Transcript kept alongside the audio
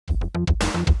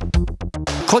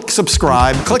click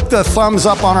subscribe, click the thumbs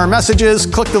up on our messages,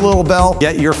 click the little bell.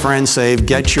 Get your friends saved,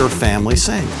 get your family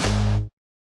saved.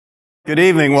 Good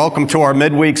evening. Welcome to our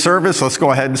midweek service. Let's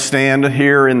go ahead and stand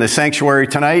here in the sanctuary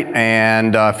tonight.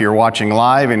 And if you're watching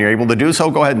live and you're able to do so,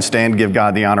 go ahead and stand. Give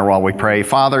God the honor while we pray.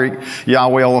 Father,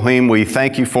 Yahweh Elohim, we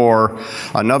thank you for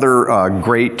another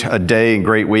great day and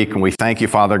great week. And we thank you,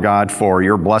 Father God, for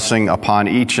your blessing upon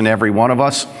each and every one of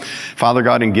us. Father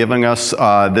God, in giving us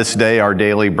this day our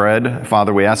daily bread,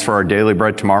 Father, we ask for our daily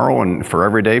bread tomorrow and for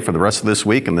every day for the rest of this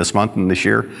week and this month and this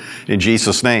year. In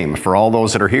Jesus' name, for all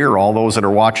those that are here, all those that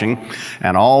are watching,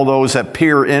 and all those that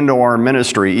peer into our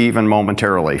ministry even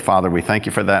momentarily. Father, we thank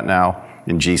you for that now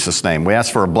in Jesus' name. We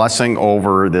ask for a blessing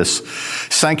over this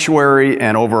sanctuary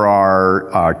and over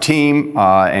our team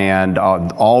and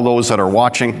all those that are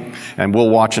watching and will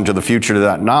watch into the future,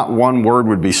 that not one word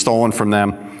would be stolen from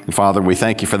them. And Father, we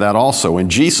thank you for that also in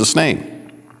Jesus'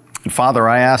 name. And Father,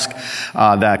 I ask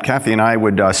that Kathy and I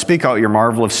would speak out your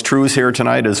marvelous truths here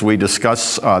tonight as we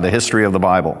discuss the history of the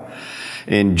Bible.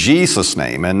 In Jesus'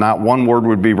 name, and not one word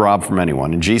would be robbed from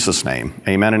anyone. In Jesus' name,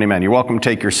 amen and amen. You're welcome to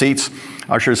take your seats.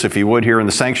 Ushers, if you would, here in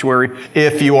the sanctuary.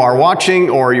 If you are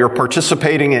watching or you're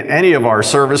participating in any of our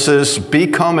services,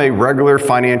 become a regular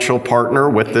financial partner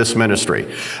with this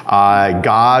ministry.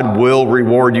 God will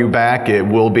reward you back. It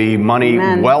will be money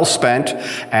well spent,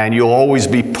 and you'll always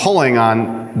be pulling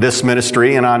on this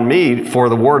ministry and on me for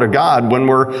the Word of God when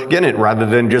we're getting it, rather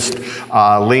than just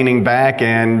leaning back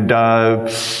and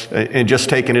just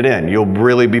taking it in. You'll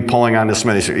really be pulling on this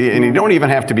ministry. And you don't even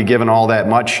have to be given all that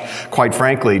much, quite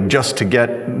frankly, just to get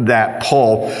that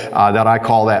pull that I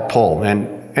call that pull.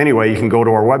 And anyway, you can go to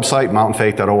our website,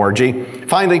 mountainfaith.org.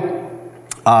 Finally,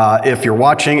 if you're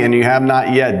watching and you have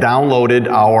not yet downloaded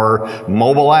our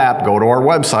mobile app, go to our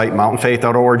website,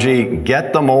 mountainfaith.org.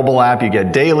 Get the mobile app. You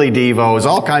get daily devos,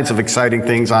 all kinds of exciting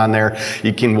things on there.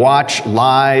 You can watch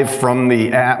live from the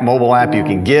mobile app. You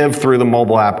can give through the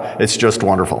mobile app. It's just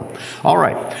wonderful. All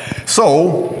right.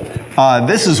 So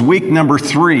this is week number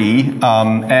 3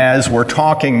 as we're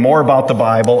talking more about the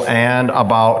Bible and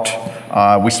about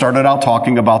we started out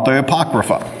talking about the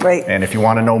Apocrypha. Right. And if you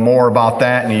want to know more about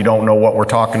that and you don't know what we're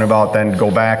talking about, then go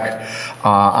back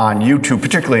on YouTube,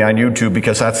 particularly on YouTube,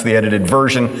 because that's the edited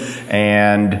version,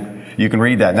 and you can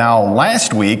read that. Now,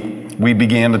 last week, we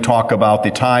began to talk about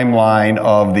the timeline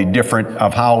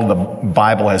of how the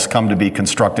Bible has come to be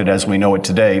constructed as we know it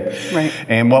today. Right.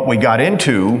 And what we got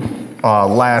into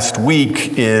last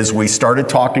week is we started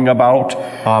talking about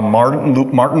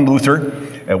Martin Luther.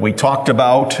 We talked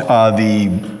about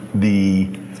the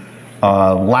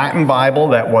Latin Bible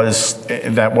that was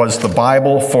the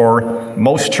Bible for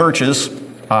most churches,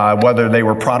 whether they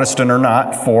were Protestant or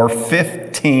not, for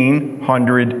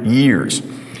 1,500 years.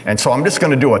 And so I'm just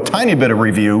going to do a tiny bit of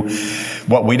review.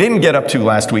 What we didn't get up to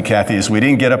last week, Kathy, is we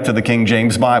didn't get up to the King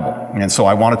James Bible. And so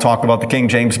I want to talk about the King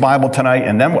James Bible tonight,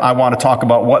 and then I want to talk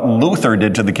about what Luther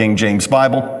did to the King James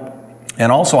Bible.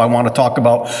 And also I want to talk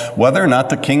about whether or not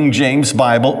the King James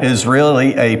Bible is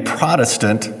really a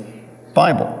Protestant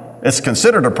Bible. It's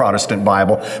considered a Protestant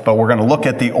Bible, but we're going to look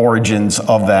at the origins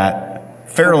of that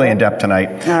fairly in depth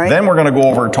tonight. Right. Then we're going to go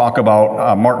over and talk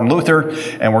about Martin Luther,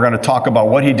 and we're going to talk about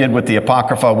what he did with the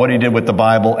Apocrypha, what he did with the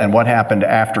Bible, and what happened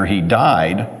after he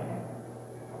died,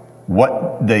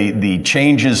 what the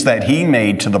changes that he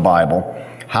made to the Bible,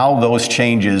 how those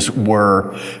changes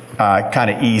were kind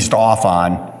of eased off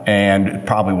on, and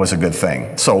probably was a good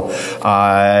thing. So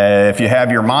if you have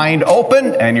your mind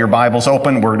open and your Bible's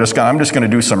open, I'm just going to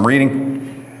do some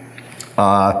reading.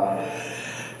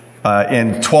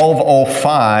 In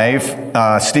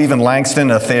 1205, Stephen Langston,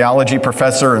 a theology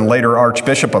professor and later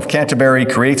Archbishop of Canterbury,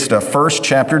 creates the first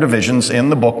chapter divisions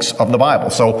in the books of the Bible.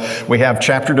 So we have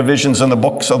chapter divisions in the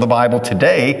books of the Bible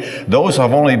today. Those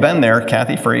have only been there,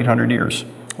 Kathy, for 800 years.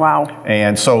 Wow.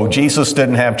 And so Jesus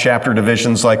didn't have chapter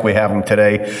divisions like we have them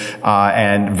today,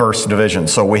 and verse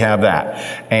divisions. So we have that.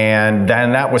 And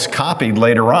then that was copied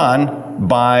later on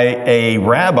by a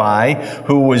rabbi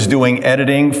who was doing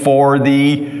editing for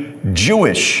the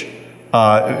Jewish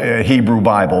Hebrew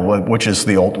Bible, which is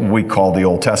we call the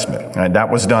Old Testament. And that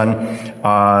was done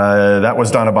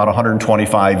about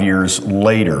 125 years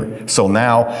later. So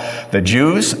now the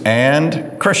Jews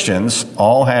and Christians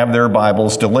all have their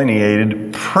Bibles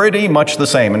delineated pretty much the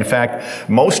same. In fact,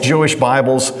 most Jewish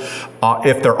Bibles,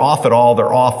 if they're off at all,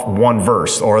 they're off one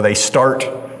verse, or they start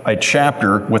a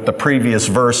chapter with the previous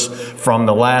verse from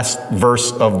the last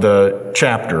verse of the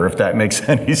chapter, if that makes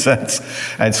any sense.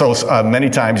 And so many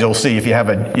times you'll see if you have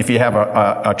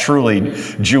a truly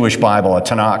Jewish Bible, a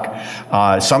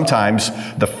Tanakh, sometimes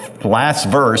the last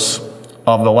verse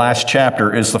of the last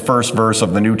chapter is the first verse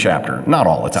of the new chapter. Not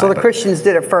all the time. So the Christians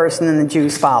did it first, and then the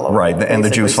Jews followed. Right, and the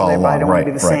Jews follow along. Don't want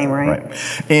to be the same, right?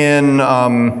 In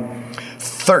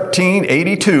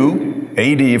 1382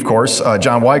 AD, of course,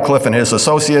 John Wycliffe and his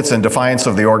associates, in defiance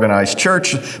of the organized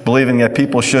church, believing that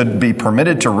people should be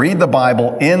permitted to read the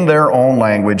Bible in their own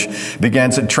language,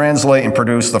 began to translate and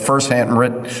produce the first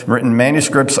handwritten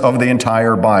manuscripts of the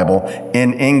entire Bible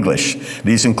in English.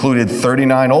 These included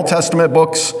 39 Old Testament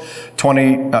books,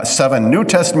 27 New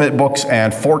Testament books,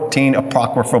 and 14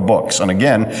 Apocrypha books. And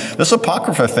again, this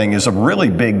Apocrypha thing is a really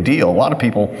big deal. A lot of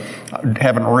people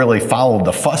haven't really followed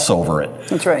the fuss over it.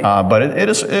 That's right. But it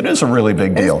is a really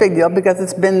big deal. It's a big deal because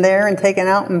it's been there and taken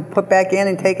out and put back in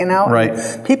and taken out. Right.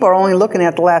 People are only looking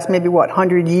at the last maybe, what,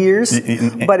 100 years?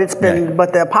 But it's been,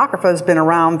 but the Apocrypha has been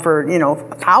around for, you know,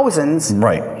 thousands.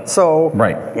 Right. So,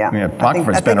 right. Yeah.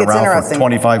 Apocrypha's been around for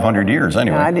 2,500 years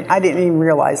anyway. I didn't even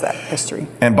realize that history.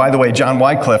 And by the way, John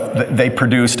Wycliffe, they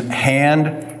produced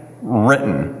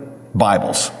handwritten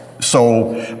Bibles.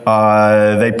 So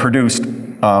they produced,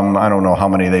 I don't know how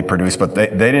many they produced, but they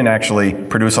didn't actually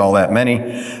produce all that many.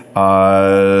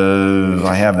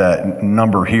 I have that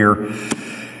number here.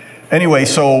 Anyway,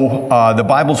 so the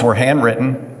Bibles were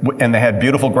handwritten, and they had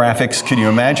beautiful graphics. Can you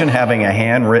imagine having a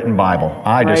handwritten Bible?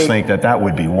 I just think that that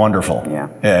would be wonderful. Yeah.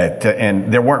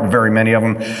 And there weren't very many of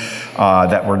them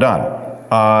that were done.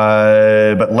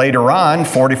 But later on,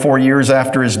 44 years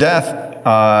after his death,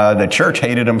 the church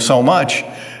hated him so much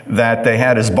that they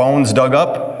had his bones dug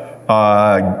up,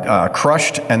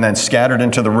 crushed, and then scattered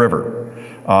into the river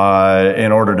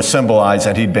in order to symbolize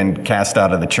that he'd been cast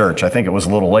out of the church. I think it was a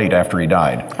little late after he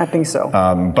died. I think so.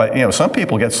 But you know, some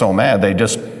people get so mad they're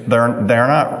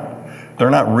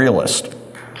not realist,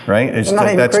 right? It's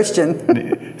not even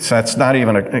Christian. That's not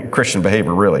even a Christian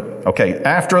behavior, really. Okay, in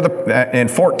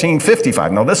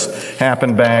 1455. Now this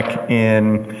happened back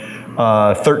in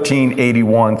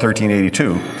 1381,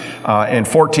 1382. In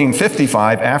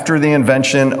 1455, after the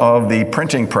invention of the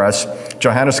printing press,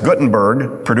 Johannes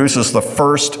Gutenberg produces the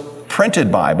first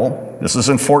printed Bible. This is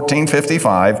in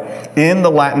 1455 in the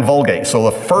Latin Vulgate. So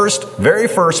the very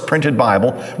first printed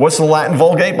Bible was the Latin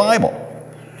Vulgate Bible.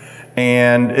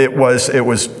 And it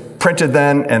was printed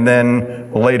then, and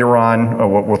then later on,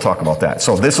 we'll talk about that.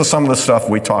 So this is some of the stuff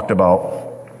we talked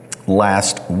about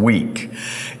last week.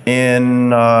 In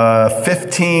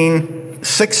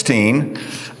 1516,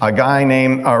 a guy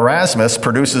named Erasmus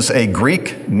produces a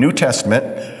Greek New Testament,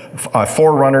 a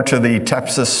forerunner to the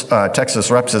Textus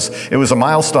Repsis. It was a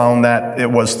milestone that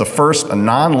it was the first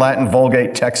non-Latin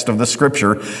Vulgate text of the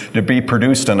Scripture to be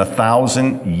produced in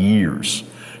 1,000 years.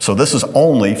 So this is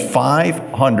only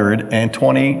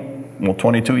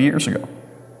 522 years ago.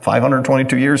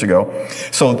 522 years ago.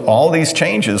 So all these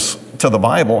changes to the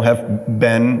Bible have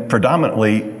been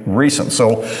predominantly recent.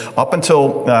 So up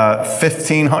until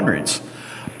 1500s,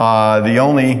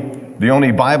 the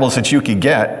only Bibles that you could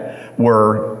get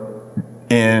were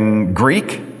in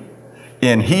Greek,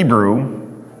 in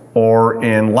Hebrew, or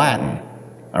in Latin.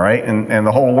 All right, and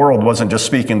the whole world wasn't just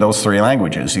speaking those three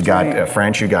languages. You got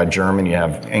French, you got German, you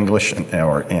have English,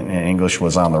 and English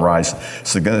was on the rise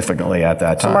significantly at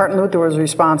that time. So Martin Luther was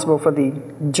responsible for the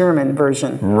German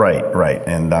version. Right,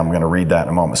 and I'm going to read that in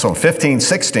a moment. So in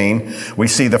 1516, we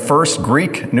see the first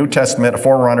Greek New Testament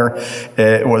forerunner.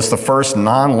 It was the first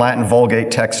non-Latin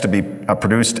Vulgate text to be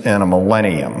produced in a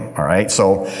millennium. All right,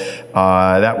 so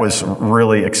that was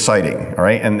really exciting. All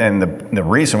right, and the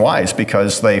reason why is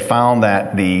because they found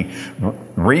that the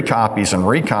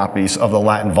recopies of the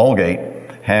Latin Vulgate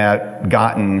had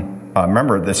gotten,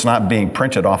 remember, that's not being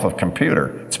printed off of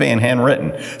computer. It's being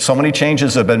handwritten. So many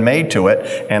changes have been made to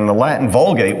it, and the Latin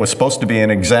Vulgate was supposed to be an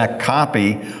exact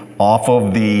copy off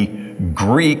of the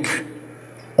Greek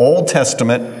Old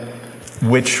Testament,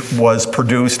 which was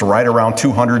produced right around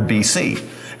 200 BC.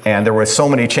 And there were so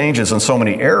many changes and so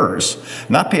many errors,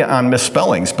 not on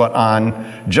misspellings, but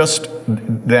on just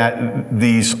that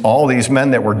all these men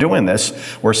that were doing this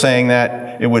were saying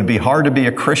that it would be hard to be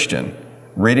a Christian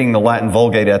reading the Latin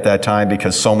Vulgate at that time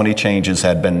because so many changes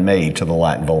had been made to the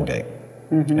Latin Vulgate.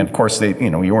 Mm-hmm. And of course,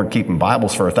 you weren't keeping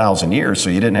Bibles for 1,000 years, so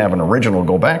you didn't have an original to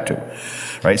go back to,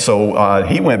 right? So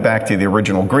he went back to the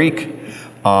original Greek.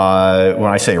 When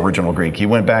I say original Greek, he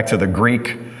went back to the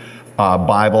Greek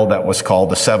Bible that was called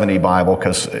the 70 Bible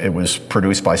because it was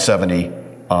produced by 70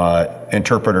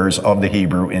 interpreters of the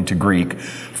Hebrew into Greek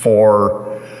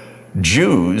for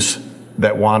Jews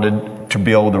that wanted to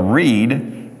be able to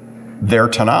read their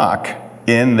Tanakh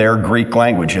in their Greek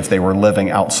language. If they were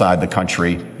living outside the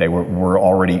country, they were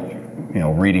already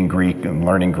reading Greek and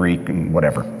learning Greek and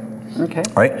whatever. Okay.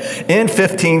 All right. In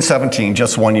 1517,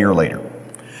 just 1 year later,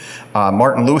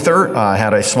 Martin Luther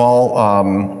had a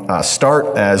small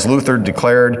start as Luther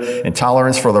declared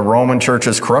intolerance for the Roman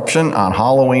Church's corruption on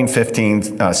Halloween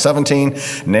 1517,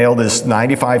 nailed his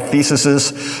 95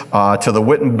 theses to the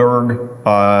Wittenberg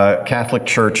Catholic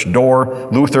Church door.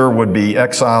 Luther would be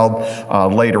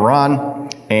exiled later on.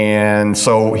 And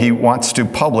so he wants to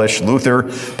publish,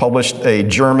 Luther published a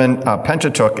German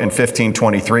Pentateuch in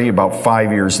 1523, about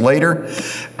 5 years later.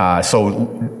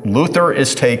 So Luther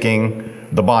is taking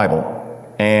the Bible,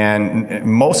 and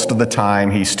most of the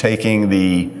time he's taking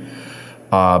the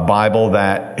Bible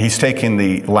he's taking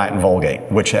the Latin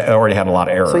Vulgate, which already had a lot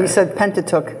of error. So you said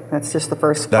Pentateuch, that's just the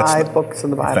first five books of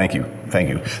the Bible. Thank you, thank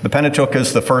you. The Pentateuch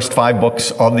is the first 5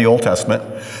 books of the Old Testament.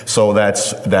 So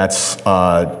that's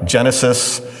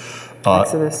Genesis,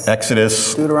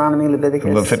 Exodus, Deuteronomy,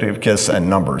 Leviticus, and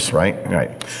Numbers, right?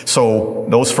 So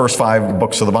those first 5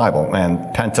 books of the Bible, and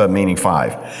Penta meaning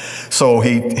 5. So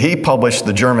he published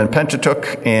the German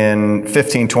Pentateuch in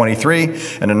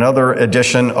 1523, and another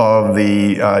edition of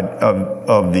the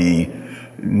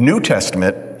New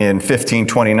Testament in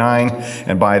 1529,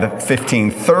 and by the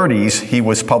 1530s he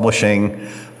was publishing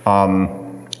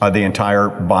the entire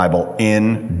Bible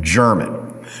in German.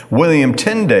 William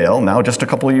Tyndale, now just a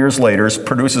couple of years later,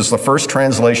 produces the first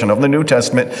translation of the New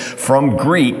Testament from the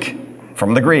Greek,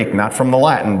 not from the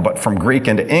Latin, but from Greek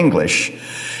into English.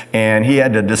 And he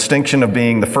had the distinction of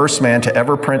being the first man to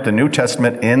ever print the New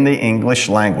Testament in the English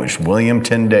language, William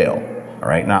Tyndale. All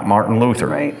right, not Martin Luther.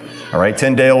 Right. All right,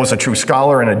 Tyndale was a true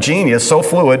scholar and a genius, so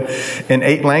fluid in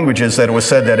 8 languages that it was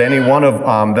said that any one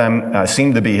of them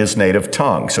seemed to be his native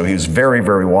tongue. So he was very,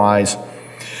 very wise.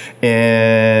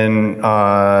 In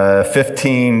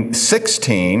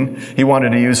 1516, he wanted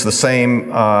to use the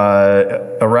same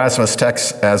Erasmus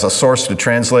text as a source to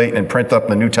translate and print up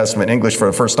the New Testament in English for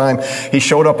the first time. He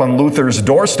showed up on Luther's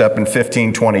doorstep in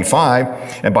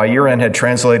 1525, and by year end had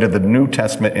translated the New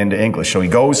Testament into English. So he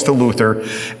goes to Luther,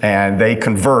 and they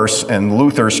converse, and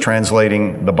Luther's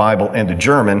translating the Bible into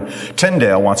German.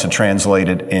 Tyndale wants to translate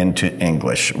it into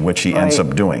English, which he ends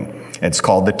up doing. It's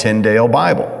called the Tyndale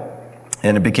Bible.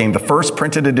 And it became the first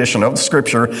printed edition of the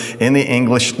Scripture in the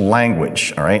English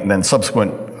language, all right? And then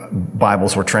subsequent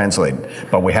Bibles were translated.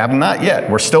 But we have not yet.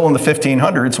 We're still in the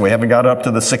 1500s. We haven't got up to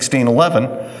the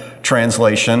 1611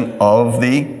 translation of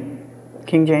the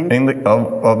King James,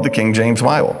 of the King James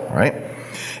Bible, right?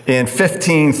 In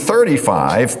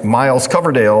 1535, Miles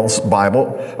Coverdale's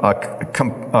Bible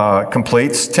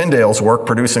completes Tyndale's work,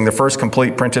 producing the first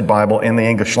complete printed Bible in the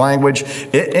English language.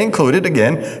 It included,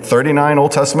 again, 39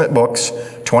 Old Testament books,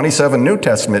 27 New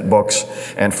Testament books,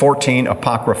 and 14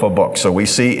 Apocrypha books. So we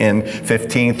see in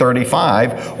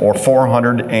 1535, or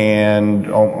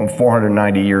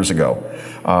 490 years ago,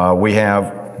 we have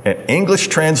an English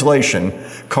translation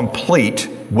complete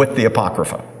with the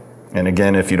Apocrypha. And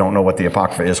again, if you don't know what the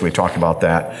Apocrypha is, we talked about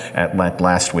that at length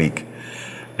last week.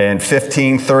 In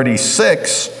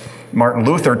 1536, Martin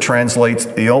Luther translates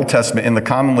the Old Testament in the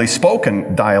commonly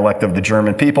spoken dialect of the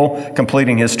German people,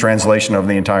 completing his translation of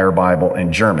the entire Bible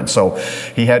in German. So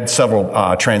he had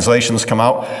several translations come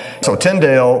out. So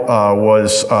Tyndale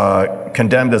was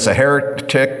condemned as a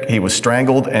heretic. He was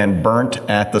strangled and burnt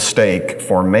at the stake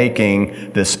for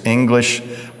making this English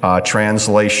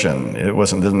translation.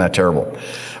 Isn't that terrible?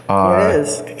 It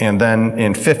is. And then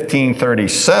in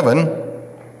 1537,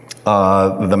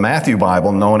 the Matthew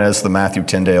Bible, known as the Matthew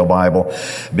Tyndale Bible,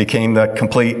 became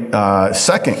the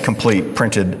second complete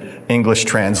printed English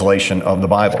translation of the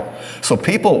Bible. So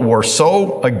people were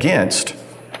so against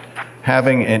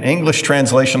having an English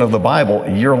translation of the Bible,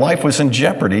 your life was in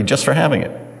jeopardy just for having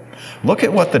it. Look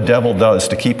at what the devil does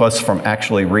to keep us from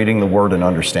actually reading the Word and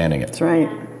understanding it. That's right.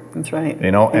 That's right.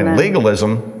 You know, Amen. And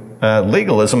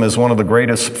legalism is one of the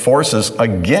greatest forces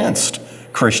against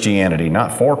Christianity,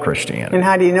 not for Christianity. And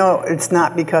how do you know it's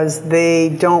not because they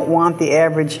don't want the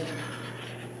average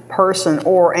person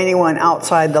or anyone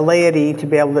outside the laity to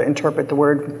be able to interpret the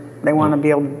Word? They want to be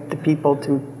able the people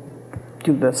to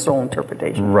do the soul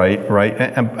interpretation. Right.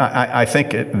 And I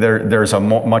think there's a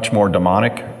much more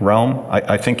demonic realm.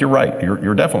 I think you're right.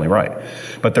 You're definitely right.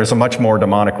 But there's a much more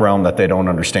demonic realm that they don't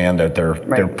understand, that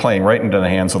they're playing right into the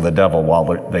hands of the devil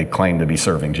while they claim to be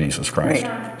serving Jesus Christ.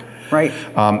 Right.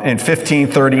 In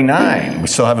 1539, we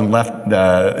still haven't left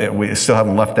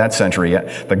that century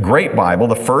yet. The Great Bible,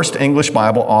 the first English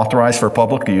Bible authorized for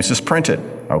public use, is printed.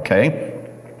 Okay.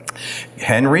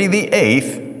 Henry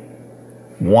VIII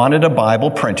wanted a Bible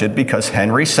printed because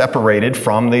Henry separated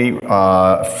from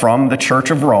the Church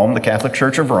of Rome, the Catholic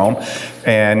Church of Rome,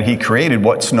 and he created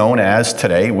what's known as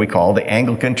today, we call the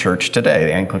Anglican Church today,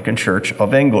 the Anglican Church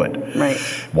of England. Right.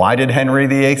 Why did Henry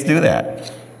VIII do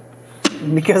that?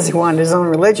 because he wanted his own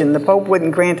religion, the Pope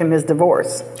wouldn't grant him his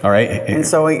divorce. All right. And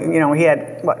so, he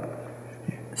had,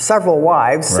 several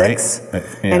wives, right. 6.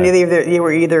 And he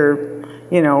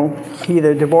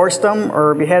either divorced them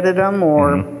or beheaded them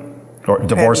or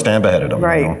divorced and beheaded them.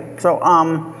 Right.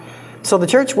 So the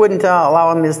church wouldn't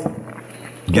allow him his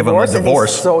give him a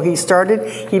divorce. So he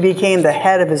became the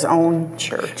head of his own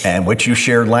church. And which you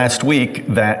shared last week,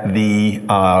 that the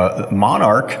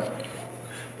monarch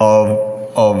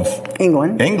of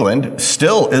England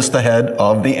still is the head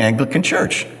of the Anglican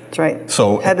Church. That's right.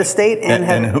 So head of state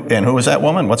and who is that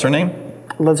woman? What's her name?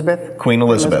 Elizabeth. Queen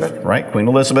Elizabeth, right? Queen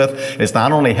Elizabeth is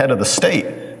not only head of the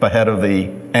state, but head of the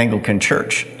Anglican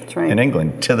Church in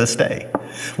England to this day.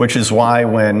 Which is why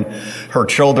when her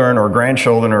children or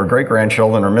grandchildren or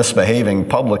great-grandchildren are misbehaving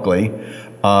publicly,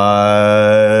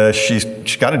 she's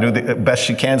got to do the best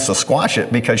she can to squash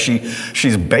it, because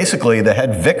she's basically the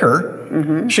head vicar.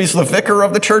 Mm-hmm. She's the vicar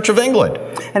of the Church of England.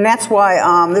 And that's why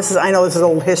I know this is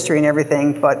old history and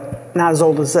everything, but not as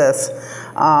old as this.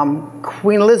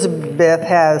 Queen Elizabeth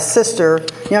has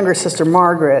younger sister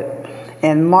Margaret,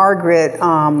 and Margaret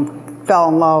fell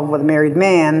in love with a married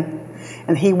man,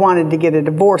 and he wanted to get a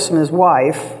divorce from his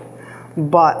wife,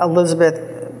 but Elizabeth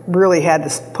really had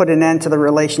to put an end to the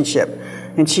relationship.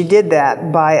 And she did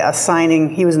that by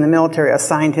he was in the military,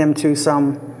 assigned him to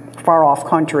some far-off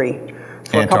country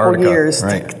for Antarctica, a couple of years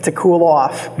to cool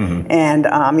off. Mm-hmm. And,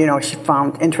 she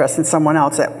found interest in someone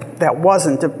else that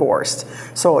wasn't divorced.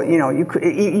 So, you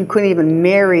couldn't even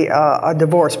marry a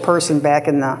divorced person back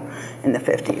in the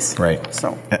 50s. Right.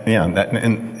 So. Yeah.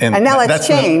 And now that's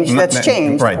changed. That's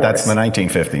changed. Right. That's the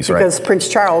 1950s, right? Because Prince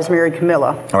Charles married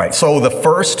Camilla. All right. So the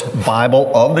first Bible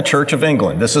of the Church of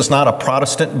England, this is not a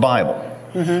Protestant Bible.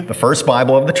 Mm-hmm. The first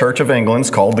Bible of the Church of England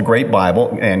is called the Great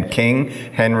Bible, and King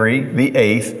Henry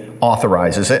VIII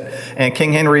authorizes it. And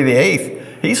King Henry VIII,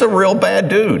 he's a real bad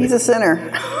dude. He's a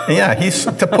sinner. Yeah, he's,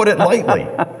 to put it lightly.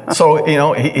 So,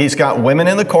 he's got women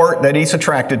in the court that he's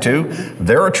attracted to.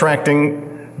 They're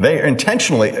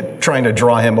intentionally trying to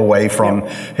draw him away from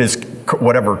his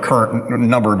whatever current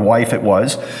numbered wife it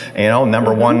was.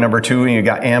 Number one, number two, and you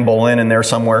got Anne Boleyn in there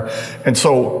somewhere. And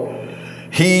so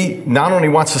he not only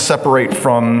wants to separate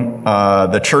from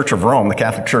the Church of Rome, the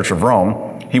Catholic Church of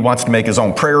Rome, he wants to make his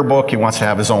own prayer book. He wants to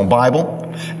have his own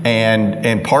Bible. And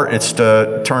in part, it's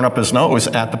to turn up his nose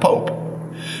at the Pope.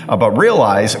 But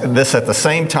realize this at the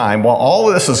same time, while all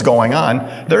of this is going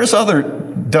on, there's other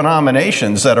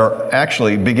denominations that are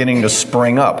actually beginning to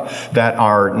spring up that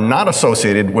are not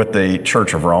associated with the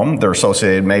Church of Rome. They're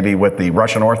associated maybe with the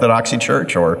Russian Orthodox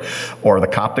Church or the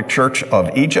Coptic Church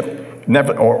of Egypt.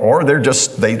 Or they're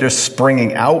just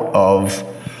springing out of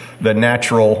the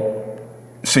natural.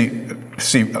 See,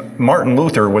 Martin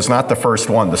Luther was not the first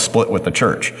one to split with the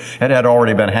church. It had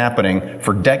already been happening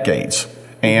for decades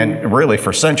and really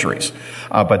for centuries.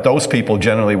 But those people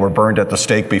generally were burned at the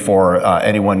stake before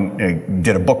anyone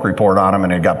did a book report on them,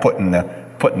 and it got put in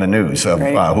the news of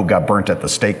who got burnt at the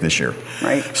stake this year.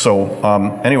 Right. So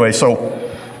anyway,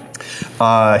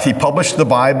 he published the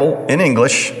Bible in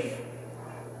English.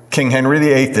 King Henry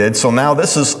VIII did. So now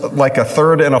this is like a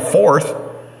third and a fourth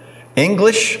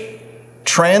English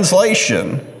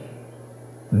translation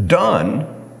done.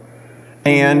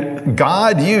 And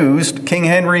God used King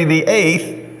Henry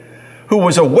VIII, who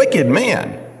was a wicked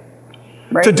man,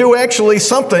 to do actually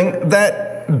something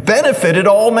that benefited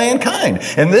all mankind.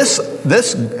 And this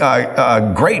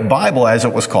great Bible, as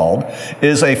it was called,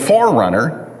 is a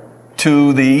forerunner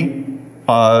to the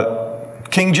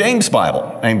King James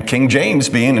Bible, and King James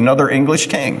being another English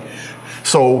king.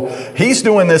 So he's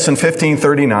doing this in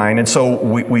 1539, and so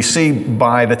we see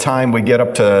by the time we get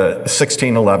up to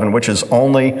 1611, which is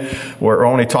we're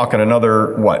only talking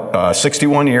another,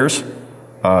 61 years,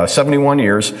 71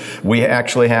 years, we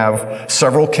actually have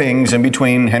several kings in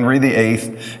between Henry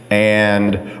VIII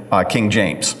and King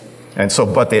James. And so,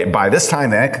 by this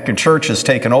time, the Anglican Church has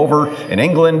taken over in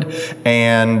England,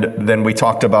 and then we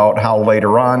talked about how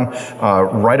later on,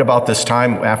 right about this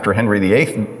time after Henry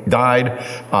VIII died,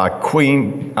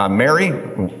 Queen Mary,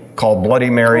 called Bloody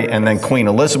Mary, and then Queen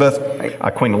Elizabeth.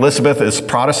 Queen Elizabeth is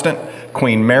Protestant.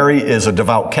 Queen Mary is a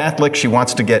devout Catholic. She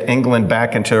wants to get England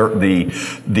back into the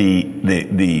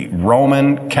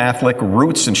Roman Catholic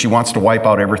roots, and she wants to wipe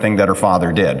out everything that her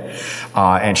father did.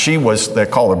 And they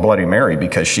call her Bloody Mary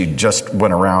because she just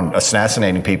went around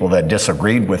assassinating people that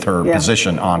disagreed with her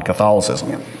position on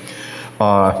Catholicism.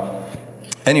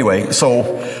 Anyway, so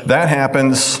that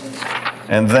happens,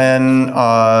 and then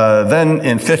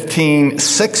in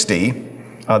 1560.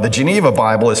 The Geneva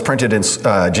Bible is printed in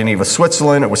Geneva,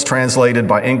 Switzerland. It was translated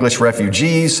by English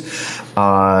refugees,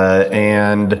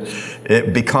 and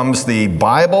It becomes the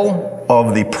Bible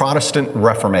of the Protestant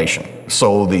Reformation.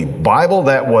 So the Bible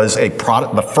that was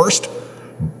the first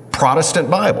Protestant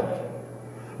Bible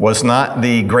was not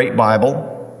the Great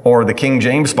Bible or the King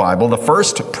James Bible. The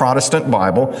first Protestant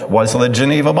Bible was the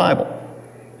Geneva Bible.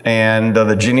 And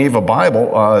the Geneva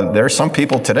Bible, there's some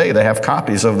people today that have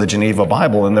copies of the Geneva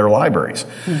Bible in their libraries.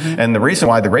 And the reason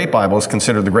why the Great Bible is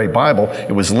considered the Great Bible,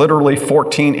 it was literally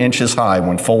 14 inches high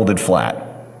when folded flat.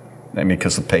 I mean,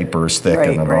 because the paper is thick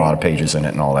and there are a lot of pages in it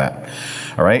and all that.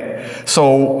 All right?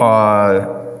 So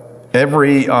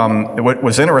what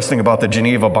was interesting about the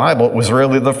Geneva Bible, it was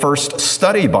really the first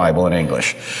study Bible in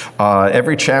English.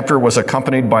 Every chapter was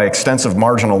accompanied by extensive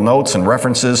marginal notes and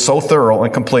references so thorough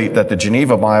and complete that the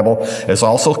Geneva Bible is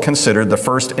also considered the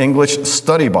first English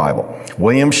study Bible.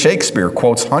 William Shakespeare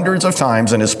quotes hundreds of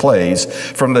times in his plays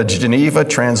from the Geneva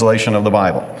translation of the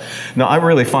Bible. Now, I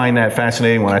really find that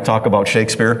fascinating when I talk about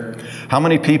Shakespeare. How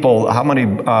many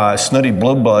snooty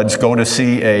blue buds go to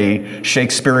see a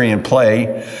Shakespearean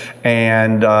play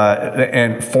and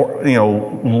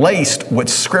laced with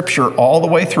scripture all the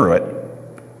way through it,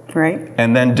 right?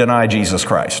 And then deny Jesus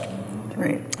Christ.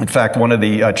 Right. In fact, one of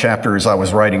the chapters I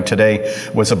was writing today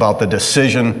was about the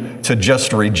decision to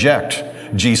just reject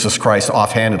Jesus Christ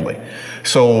offhandedly.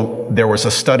 So there was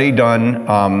a study done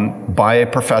by a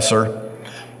professor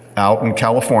out in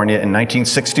California in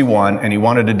 1961, and he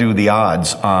wanted to do the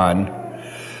odds on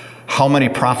how many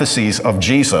prophecies of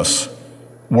Jesus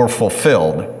were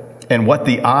fulfilled and what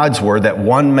the odds were that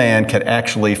one man could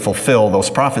actually fulfill those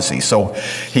prophecies. So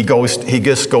he goes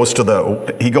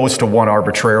to one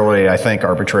arbitrarily, I think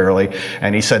arbitrarily,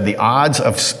 and he said the odds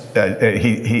of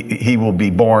he will be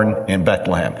born in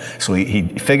Bethlehem. So he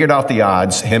figured out the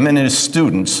odds, him and his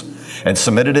students, and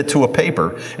submitted it to a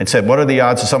paper and said, what are the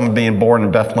odds of someone being born in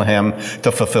Bethlehem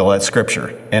to fulfill that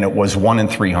scripture? And it was 1 in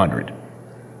 300.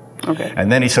 Okay.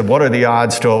 And then he said, what are the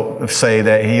odds to say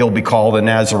that he'll be called a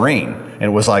Nazarene? And it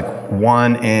was like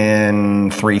 1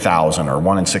 in 3,000 or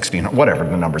 1 in 1,600, whatever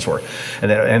the numbers were.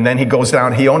 And then he goes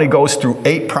down, he only goes through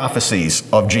 8 prophecies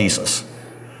of Jesus.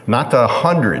 Not the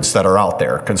hundreds that are out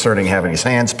there concerning having his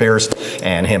hands pierced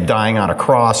and him dying on a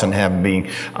cross and him being,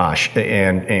 all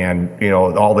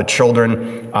the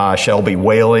children shall be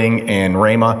wailing in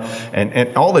Ramah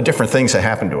and all the different things that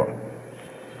happened to him.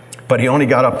 But he only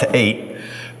got up to 8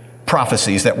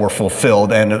 prophecies that were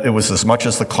fulfilled, and it was as much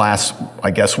as the class, I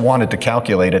guess, wanted to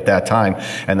calculate at that time.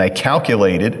 And they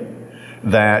calculated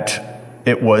that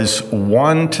it was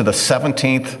 10 to the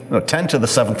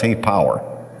 17th power.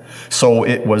 So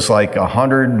it was like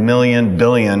 100 million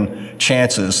billion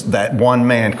chances that one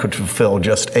man could fulfill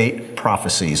just 8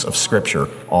 prophecies of Scripture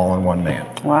all in one man.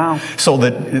 Wow. So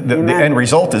the end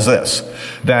result is this,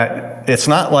 that it's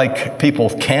not like people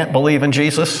can't believe in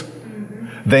Jesus.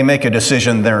 They make a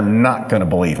decision they're not going to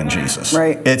believe in Jesus.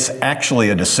 Right. It's actually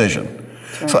a decision.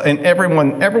 So, and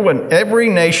every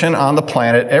nation on the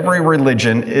planet, every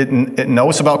religion, it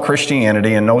knows about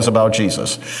Christianity and knows about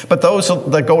Jesus. But those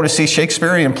that go to see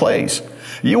Shakespearean plays,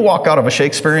 you walk out of a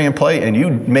Shakespearean play and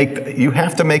you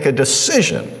have to make a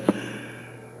decision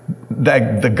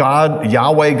that the God,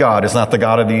 Yahweh God, is not the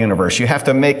God of the universe. You have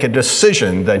to make a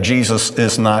decision that Jesus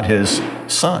is not his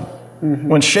son.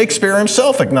 When Shakespeare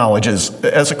himself acknowledges,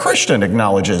 as a Christian,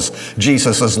 acknowledges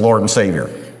Jesus as Lord and Savior.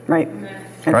 Right.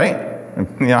 Right?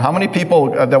 You know, how many people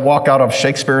that walk out of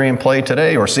Shakespearean play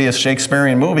today or see a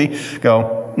Shakespearean movie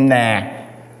go, nah,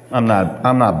 I'm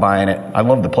not buying it. I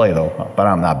love the play though, but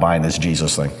I'm not buying this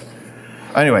Jesus thing.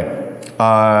 Anyway,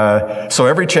 so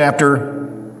every chapter,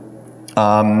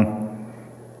 in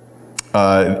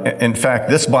fact,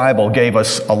 this Bible gave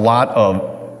us a lot of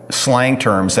slang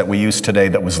terms that we use today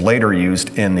that was later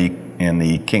used in the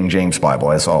King James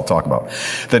Bible, as I'll talk about.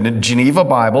 The Geneva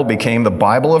Bible became the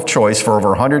Bible of choice for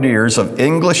over 100 years of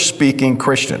English-speaking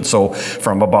Christians. So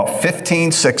from about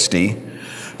 1560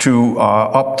 to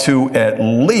up to at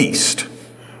least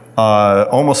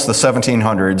almost the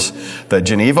 1700s, the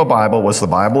Geneva Bible was the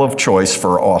Bible of choice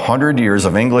for 100 years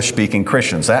of English-speaking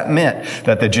Christians. That meant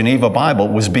that the Geneva Bible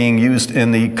was being used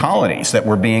in the colonies that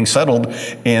were being settled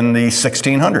in the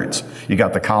 1600s. You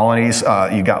got the colonies,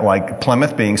 you got like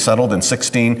Plymouth being settled in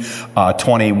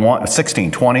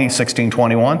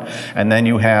 1621, and then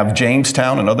you have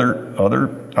Jamestown and other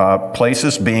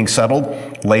places being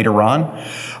settled later on.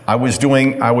 I was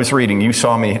reading, you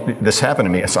saw me, this happened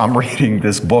to me, so I'm reading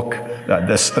this book,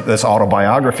 this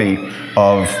autobiography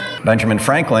of Benjamin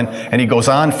Franklin, and he goes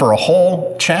on for a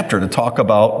whole chapter to talk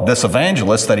about this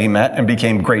evangelist that he met and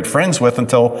became great friends with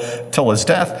until his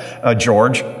death,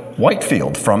 George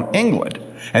Whitefield from England.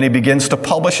 And he begins to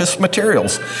publish his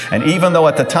materials. And even though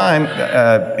at the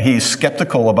time he's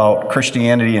skeptical about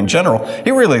Christianity in general,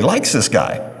 he really likes this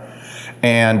guy.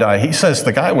 And he says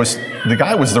the guy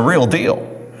was the real deal.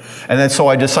 And then so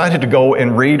I decided to go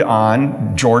and read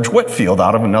on George Whitefield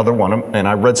out of another one, and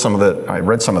I read some of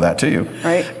that to you.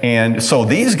 Right. And so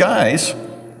these guys,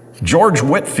 George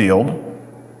Whitefield,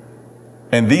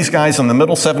 and these guys in the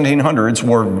middle 1700s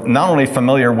were not only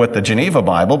familiar with the Geneva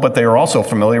Bible, but they were also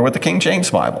familiar with the King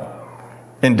James Bible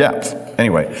in depth.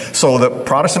 Anyway, so the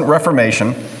Protestant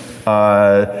Reformation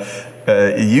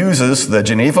uses the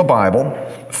Geneva Bible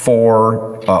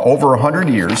for over 100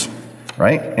 years,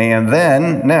 right? And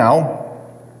then now,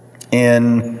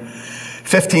 in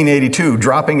 1582,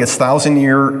 dropping its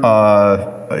 1,000-year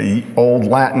old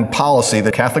Latin policy,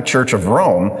 the Catholic Church of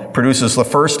Rome produces the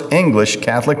first English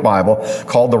Catholic Bible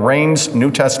called the Reims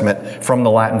New Testament from the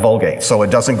Latin Vulgate. So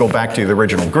it doesn't go back to the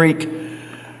original Greek,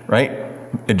 right?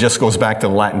 It just goes back to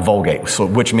the Latin Vulgate, so,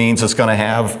 which means it's going to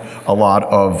have a lot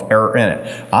of error in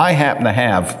it. I happen to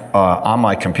have on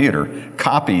my computer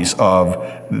copies of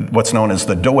what's known as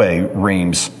the Douay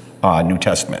Reims New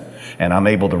Testament, and I'm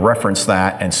able to reference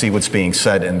that and see what's being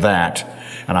said in that,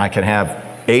 and I can have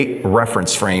 8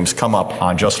 reference frames come up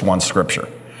on just one scripture.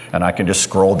 And I can just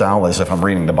scroll down as if I'm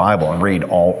reading the Bible and read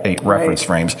all 8 reference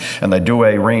frames. And the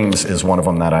Douay Reims is one of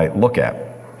them that I look at.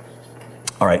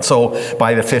 All right, so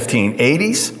by the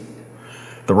 1580s,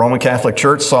 the Roman Catholic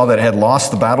Church saw that it had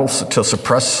lost the battle to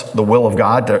suppress the will of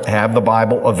God, to have the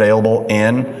Bible available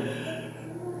in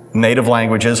native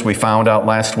languages. We found out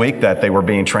last week that they were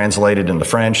being translated into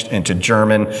French, into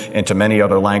German, into many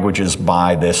other languages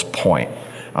by this point.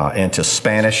 Into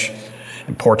Spanish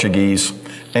and Portuguese.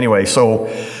 Anyway, so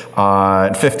in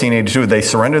 1582, they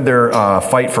surrendered their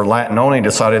fight for Latin only and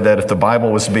decided that if the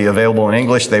Bible was to be available in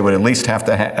English, they would at least have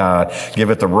to give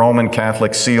it the Roman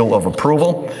Catholic seal of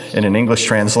approval in an English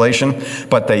translation.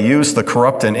 But they used the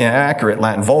corrupt and inaccurate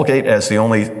Latin Vulgate as the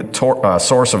only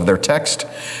source of their text,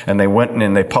 and they went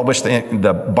and they published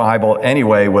the Bible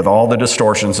anyway with all the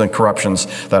distortions and corruptions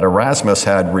that Erasmus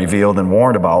had revealed and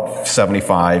warned about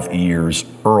 75 years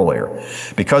earlier.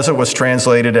 Because it was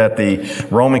translated at the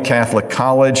Roman Catholic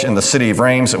College in the city of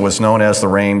Reims, it was known as the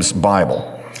Reims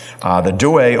Bible. The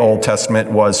Douay Old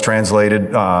Testament was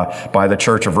translated by the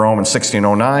Church of Rome in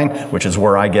 1609, which is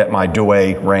where I get my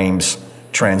Douay Reims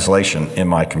translation in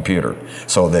my computer.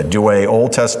 So the Douay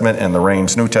Old Testament and the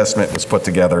Reims New Testament was put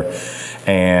together,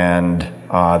 and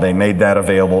they made that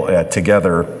available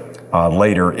together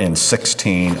later in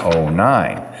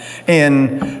 1609.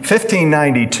 In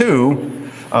 1592,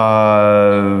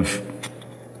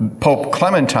 Pope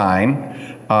Clementine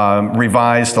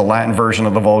revised the Latin version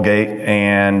of the Vulgate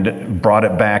and brought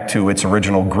it back to its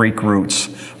original Greek roots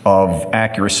of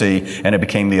accuracy, and it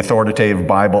became the authoritative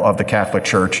Bible of the Catholic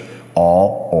Church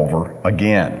all over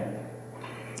again.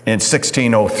 In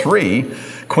 1603,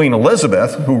 Queen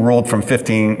Elizabeth, who ruled from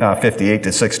 1558 to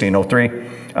 1603,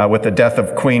 with the death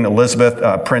of Queen Elizabeth,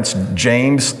 Prince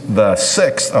James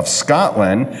VI of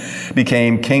Scotland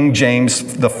became King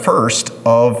James I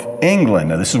of England.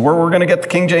 Now, this is where we're going to get the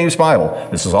King James Bible.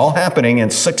 This is all happening in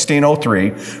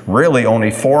 1603, really only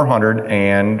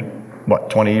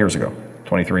 20 years ago,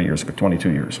 23 years ago,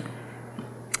 22 years ago.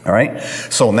 All right,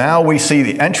 so now we see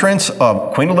the entrance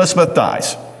of Queen Elizabeth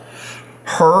dies.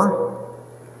 Her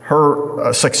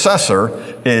successor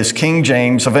is King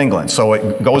James of England. So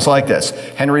it goes like this: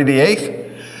 Henry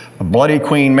VIII, Bloody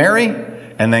Queen Mary,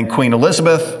 and then Queen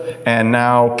Elizabeth, and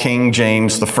now King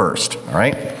James I. All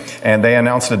right, and they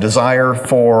announced a desire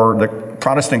for the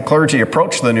Protestant clergy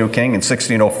approached the new king in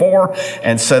 1604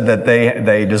 and said that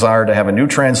they desired to have a new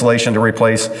translation to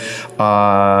replace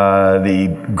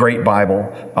the Great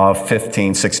Bible of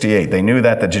 1568. They knew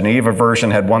that the Geneva version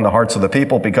had won the hearts of the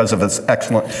people because of its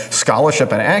excellent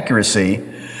scholarship and accuracy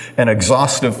and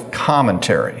exhaustive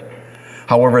commentary.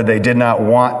 However, they did not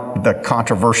want the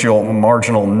controversial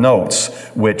marginal notes,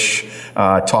 which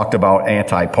talked about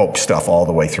anti-pope stuff all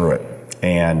the way through it,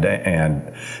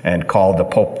 and called the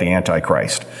Pope the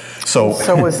Antichrist. So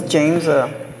was James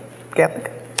a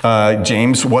Catholic?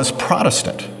 James was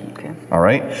Protestant. Okay. All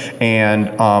right, and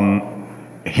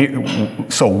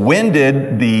so when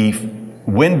did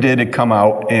it come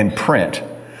out in print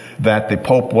that the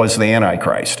Pope was the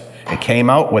Antichrist? It came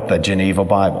out with the Geneva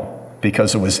Bible,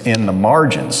 because it was in the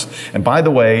margins. And by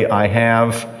the way, I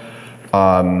have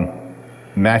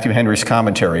Matthew Henry's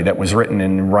commentary that was written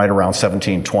in right around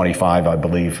 1725, I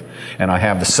believe. And I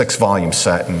have the 6-volume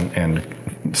set, and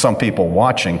some people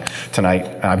watching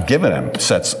tonight, I've given them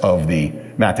sets of the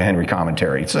Matthew Henry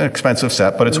commentary. It's an expensive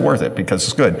set, but it's worth it because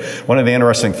it's good. One of the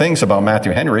interesting things about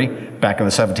Matthew Henry back in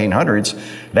the 1700s,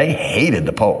 they hated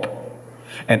the Pope.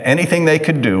 And anything they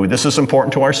could do, this is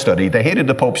important to our study, they hated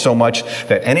the Pope so much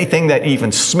that anything that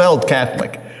even smelled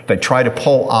Catholic, they tried to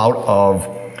pull out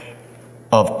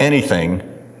of anything.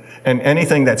 And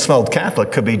anything that smelled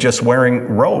Catholic could be just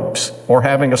wearing robes or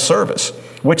having a service,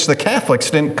 which the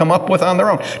Catholics didn't come up with on their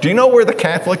own. Do you know where the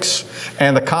Catholics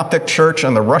and the Coptic Church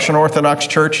and the Russian Orthodox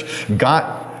Church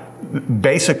got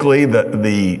basically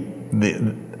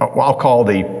I'll call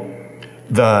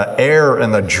the air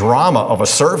and the drama of a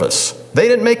service? They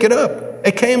didn't make it up.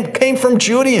 It came from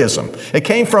Judaism. It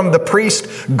came from the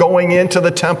priest going into the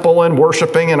temple and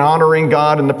worshiping and honoring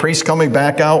God, and the priest coming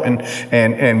back out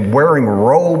and wearing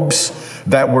robes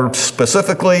that were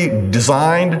specifically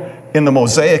designed in the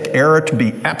Mosaic era to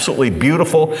be absolutely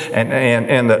beautiful,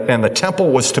 and the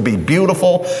temple was to be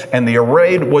beautiful, and the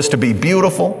array was to be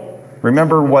beautiful.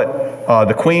 Remember what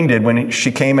the queen did when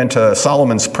she came into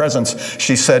Solomon's presence?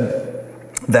 She said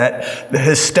that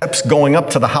his steps going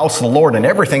up to the house of the Lord and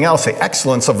everything else, the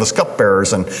excellence of the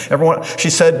cupbearers and everyone,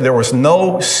 she said there was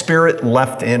no spirit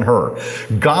left in her.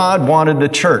 God wanted the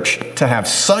church to have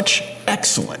such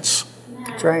excellence.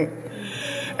 That's right.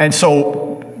 And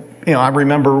so, I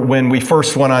remember when we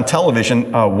first went on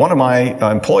television, one of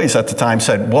my employees at the time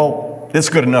said, well, it's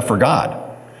good enough for God.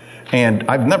 And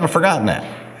I've never forgotten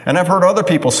that. And I've heard other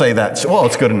people say that, well,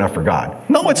 it's good enough for God.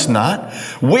 No, it's not.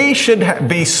 We should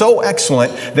be so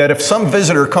excellent that if some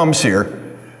visitor comes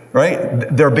here, right,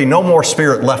 there'll be no more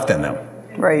spirit left in them.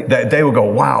 Right. That they will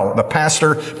go, wow, the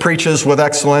pastor preaches with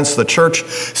excellence. The church,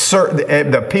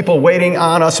 the people waiting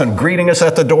on us and greeting us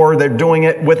at the door, they're doing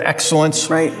it with excellence.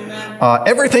 Right.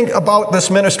 Everything about this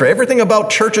ministry, everything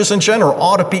about churches in general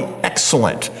ought to be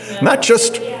excellent. Not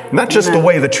just the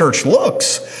way the church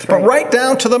looks, but right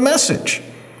down to the message.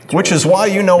 Which is why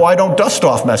I don't dust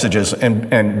off messages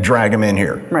and drag them in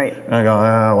here. Right. And I go,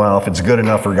 oh, well, if it's good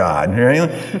enough for God.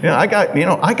 I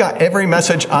got every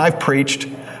message I've preached.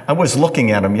 I was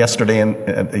looking at them yesterday and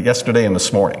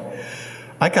this morning.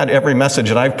 I got every message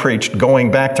that I've preached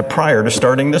going back to prior to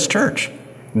starting this church.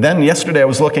 Then yesterday I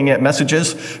was looking at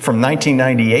messages from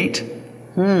 1998.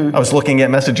 I was looking at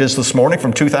messages this morning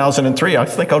from 2003. I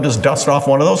think I'll just dust off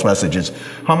one of those messages.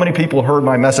 How many people heard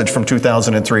my message from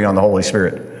 2003 on the Holy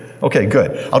Spirit? Okay,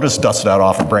 good. I'll just dust that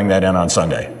off and bring that in on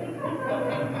Sunday.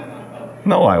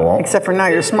 No, I won't. Except for now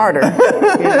you're smarter.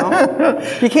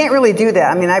 You can't really do that.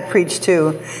 I mean, I preach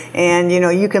too. And,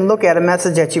 you can look at a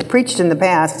message that you preached in the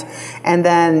past and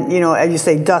then, as you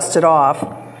say, dust it off.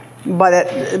 But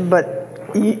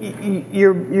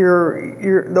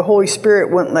the Holy Spirit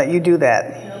wouldn't let you do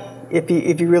that.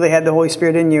 If you really had the Holy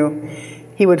Spirit in you,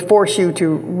 He would force you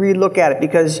to relook at it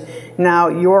because now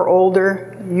you're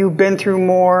older, you've been through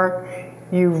more,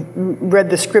 you've read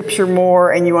the Scripture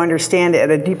more, and you understand it at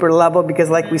a deeper level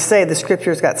because, like we say, the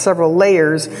Scripture's got several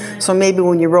layers. So maybe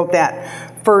when you wrote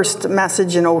that first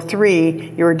message in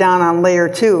 03, you were down on layer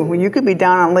 2. Well, you could be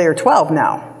down on layer 12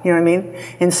 now. You know what I mean?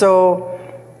 And so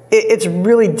it's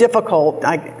really difficult.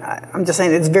 I'm just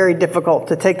saying it's very difficult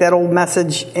to take that old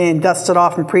message and dust it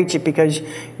off and preach it because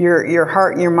your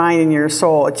heart and your mind and your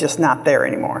soul, it's just not there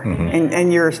anymore.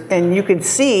 Mm-hmm. And you can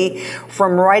see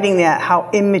from writing that how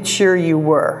immature you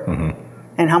were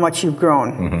and how much you've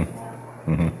grown.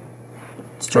 Mm-hmm. Mm-hmm.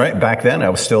 That's right. Back then,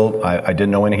 I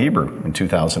didn't know any Hebrew in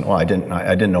 2000. Well, I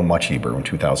didn't know much Hebrew in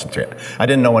 2003. I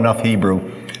didn't know enough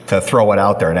Hebrew to throw it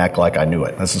out there and act like I knew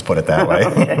it. Let's just put it that way.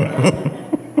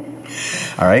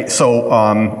 All right,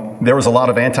 so there was a lot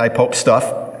of anti-pope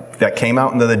stuff that came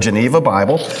out into the Geneva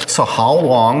Bible. So how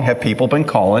long have people been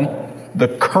calling the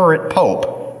current pope,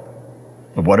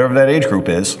 whatever that age group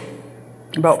is?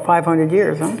 About 500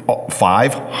 years, huh?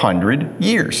 500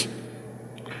 years.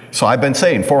 So I've been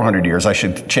saying 400 years. I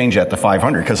should change that to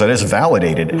 500 because it is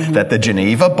validated that the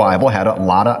Geneva Bible had a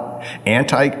lot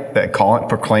of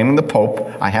proclaiming the Pope.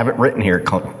 I have it written here,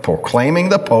 proclaiming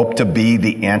the Pope to be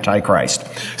the Antichrist.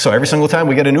 So every single time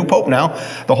we get a new Pope now,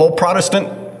 the whole Protestant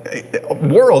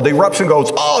world erupts and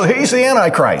goes, oh, he's the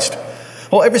Antichrist.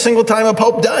 Well, every single time a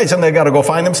Pope dies, and they've got to go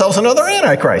find themselves another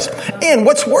Antichrist. And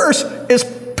what's worse is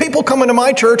people coming to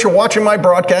my church or watching my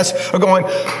broadcast are going,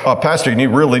 Pastor, you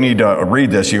really need to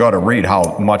read this. You got to read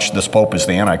how much this Pope is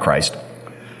the Antichrist.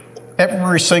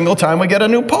 Every single time we get a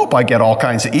new Pope, I get all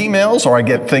kinds of emails or I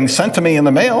get things sent to me in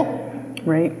the mail.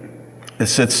 Right.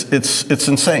 It's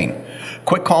insane.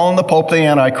 Quit calling the Pope the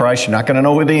Antichrist. You're not going to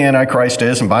know who the Antichrist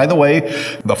is. And by the way,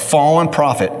 the fallen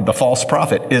prophet, the false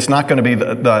prophet, is not going to be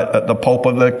the Pope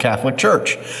of the Catholic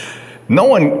Church. No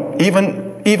one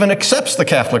even accepts the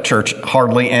Catholic Church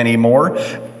hardly anymore.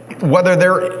 whether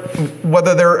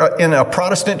they're in a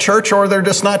Protestant church or they're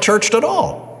just not churched at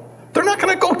all. They're not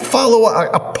going to go follow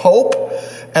a pope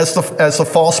as the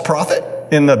false prophet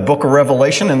in the book of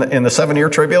Revelation in the 7-year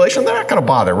tribulation. They're not going to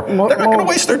bother. They're not going to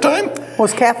waste their time.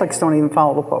 Most Catholics don't even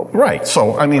follow the Pope. Right.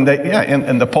 So, I mean,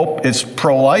 and the Pope is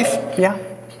pro-life. Yeah.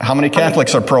 How many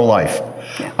Catholics are pro-life?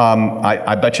 Yeah.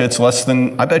 I bet you it's less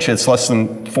than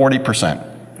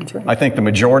 40%. That's right. I think the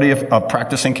majority of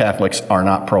practicing Catholics are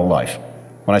not pro-life.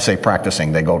 When I say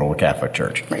practicing, they go to a Catholic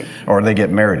church. Right. Or they get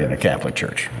married in a Catholic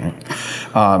church. Right?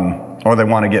 Or they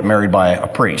want to get married by a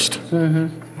priest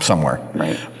somewhere.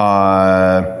 Right.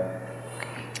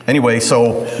 Anyway,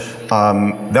 so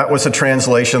that was a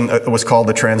translation. It was called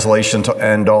the Translation to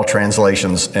End All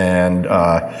Translations. And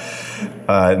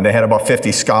they had about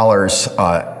 50 scholars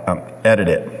edit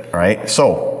it. Right?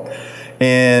 So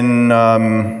in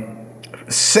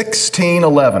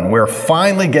 1611, we're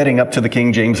finally getting up to the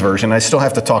King James Version. I still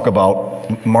have to talk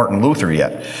about Martin Luther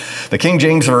yet. The King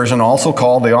James Version, also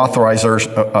called the Authorized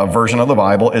Version of the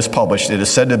Bible, is published. It is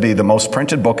said to be the most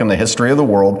printed book in the history of the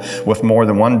world, with more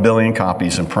than 1 billion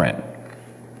copies in print.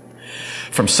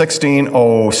 From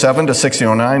 1607 to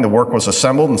 1609, the work was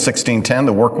assembled. In 1610,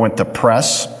 the work went to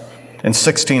press. In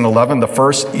 1611, the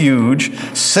first huge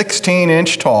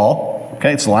 16-inch tall,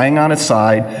 okay, it's lying on its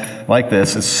side like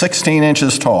this. It's 16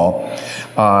 inches tall.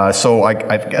 So I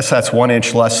guess that's 1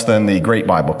 inch less than the Great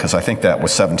Bible, because I think that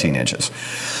was 17 inches,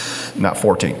 not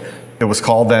 14. It was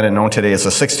called then and known today as the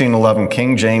 1611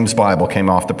 King James Bible, came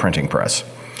off the printing press.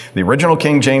 The original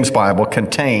King James Bible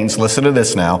contains, listen to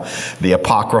this now, the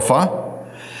Apocrypha,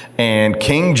 and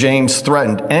King James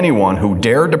threatened anyone who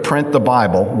dared to print the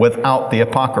Bible without the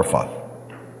Apocrypha.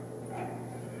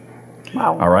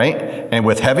 Wow. All right? And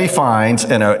with heavy fines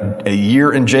and a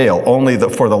year in jail. Only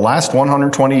for the last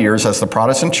 120 years has the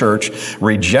Protestant Church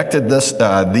rejected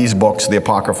these books, the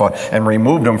Apocrypha, and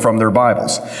removed them from their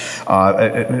Bibles.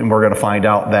 And we're going to find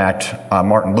out that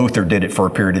Martin Luther did it for a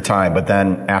period of time, but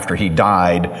then after he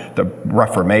died, the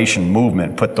Reformation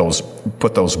movement put those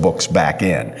books back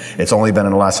in. It's only been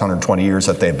in the last 120 years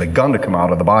that they've begun to come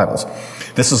out of the Bibles.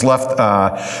 This has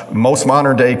left most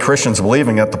modern-day Christians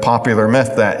believing that the popular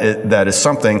myth that is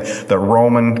something that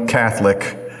Roman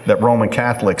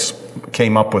Catholics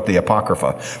came up with the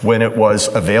Apocrypha. When it was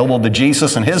available to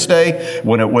Jesus in his day,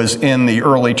 when it was in the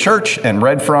early church and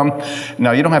read from.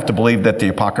 Now, you don't have to believe that the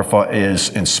Apocrypha is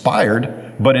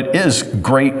inspired, but it is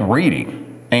great reading.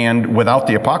 And without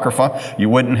the Apocrypha, you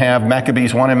wouldn't have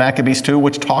Maccabees 1 and Maccabees 2,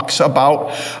 which talks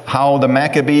about how the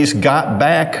Maccabees got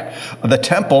back the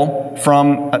temple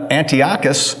from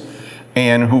Antiochus,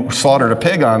 and who slaughtered a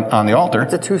pig on the altar.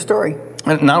 It's a true story.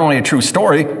 And not only a true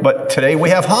story, but today we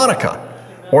have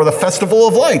Hanukkah, or the Festival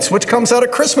of Lights, which comes out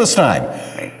at Christmas time.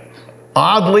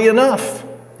 Oddly enough.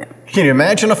 Can you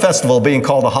imagine a festival being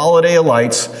called the Holiday of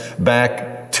Lights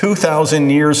back 2,000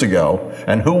 years ago?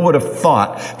 And who would have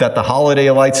thought that the Holiday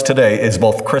of Lights today is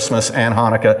both Christmas and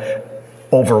Hanukkah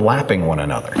overlapping one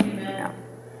another?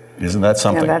 Isn't that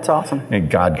something? Yeah, that's awesome. And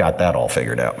God got that all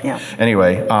figured out. Yeah.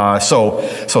 Anyway, so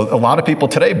a lot of people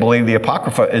today believe the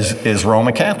Apocrypha is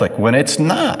Roman Catholic, when it's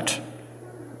not.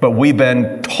 But we've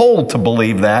been told to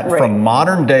believe that from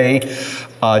modern day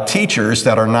teachers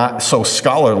that are not so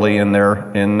scholarly in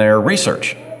their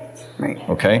research. Right.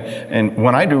 Okay? And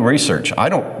when I do research, I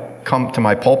don't come to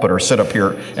my pulpit or sit up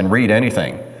here and read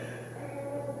anything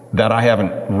that I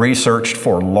haven't researched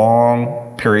for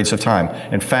long periods of time.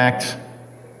 In fact,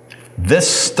 this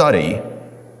study,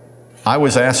 I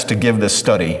was asked to give this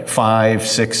study 5,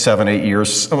 6, 7, 8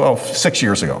 years, 6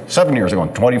 years ago, 7 years ago, in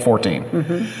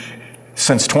 2014.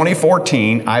 Since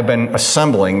 2014, I've been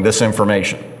assembling this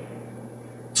information.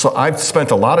 So I've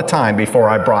spent a lot of time before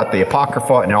I brought the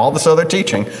Apocrypha and all this other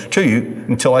teaching to you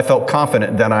until I felt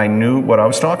confident that I knew what I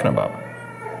was talking about.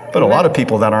 But a lot of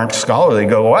people that aren't scholarly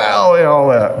go, well, you know,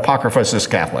 the Apocrypha is just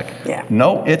Catholic. Yeah.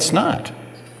 No, it's not.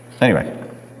 Anyway.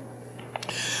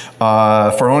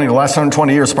 For only the last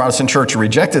 120 years, the Protestant Church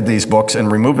rejected these books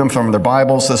and removed them from their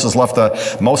Bibles. This has left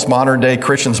most modern-day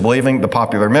Christians believing the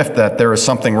popular myth that there is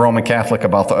something Roman Catholic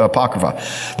about the Apocrypha.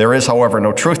 There is, however,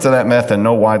 no truth to that myth and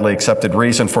no widely accepted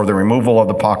reason for the removal of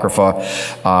the Apocrypha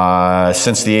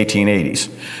since the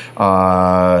 1880s.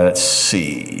 Let's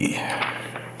see.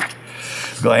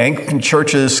 The Anglican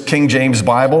Church's King James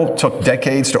Bible took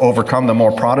decades to overcome the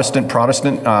more Protestant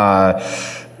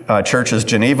Church's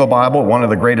Geneva Bible. One of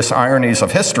the greatest ironies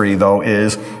of history, though,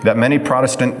 is that many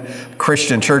Protestant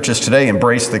Christian churches today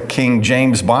embrace the King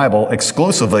James Bible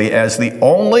exclusively as the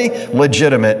only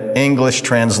legitimate English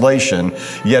translation,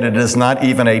 yet it is not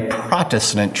even a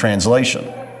Protestant translation.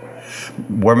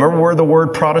 Remember where the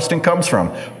word Protestant comes from?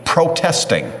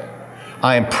 Protesting.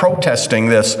 I am protesting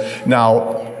this.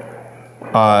 Now,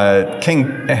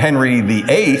 King Henry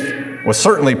VIII was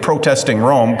certainly protesting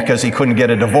Rome because he couldn't get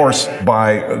a divorce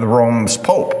by the Rome's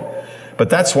Pope. But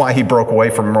that's why he broke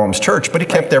away from Rome's church. But he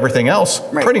kept everything else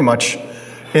pretty much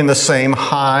in the same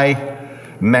high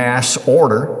mass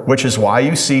order, which is why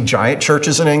you see giant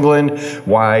churches in England,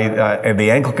 why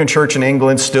the Anglican Church in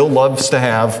England still loves to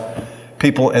have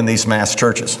people in these mass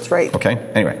churches. That's right. Okay,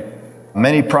 anyway.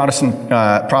 Many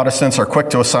Protestants are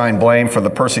quick to assign blame for the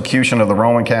persecution of the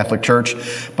Roman Catholic Church,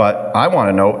 but I want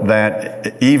to note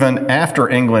that even after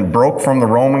England broke from the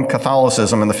Roman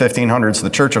Catholicism in the 1500s, the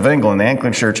Church of England, the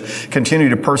Anglican Church, continued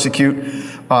to persecute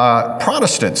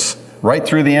Protestants right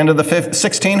through the end of the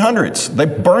 1600s. They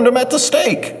burned them at the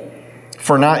stake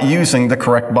for not using the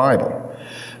correct Bible.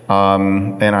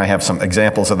 And I have some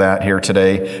examples of that here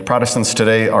today. Protestants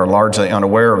today are largely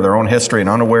unaware of their own history and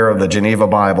unaware of the Geneva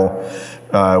Bible,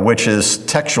 which is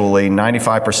textually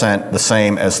 95% the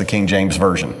same as the King James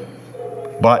Version.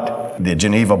 But the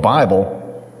Geneva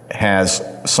Bible has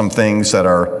some things that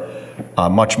are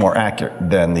much more accurate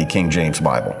than the King James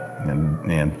Bible.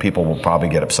 And people will probably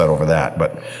get upset over that,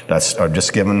 but that's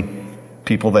just giving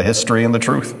people the history and the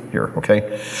truth here,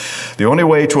 okay? The only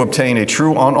way to obtain a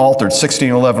true unaltered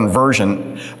 1611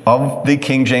 version of the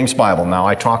King James Bible. Now,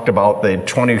 I talked about the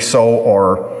 20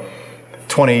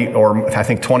 or I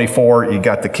think 24, you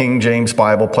got the King James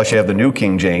Bible, plus you have the New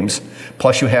King James,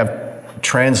 plus you have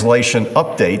translation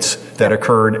updates that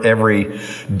occurred every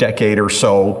decade or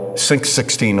so since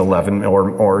 1611,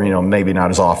 or you know, maybe not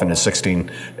as often as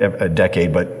a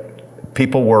decade, but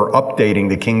people were updating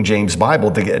the King James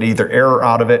Bible to get either error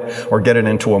out of it or get it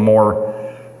into a more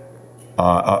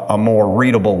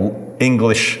readable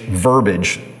English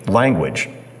verbiage language.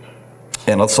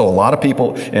 And so a lot of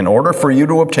people, in order for you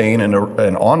to obtain an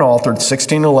unaltered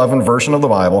 1611 version of the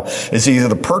Bible, is either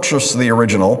to purchase the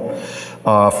original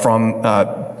from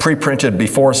pre-printed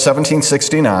before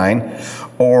 1769,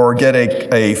 or get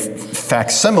a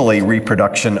facsimile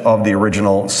reproduction of the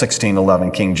original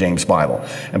 1611 King James Bible.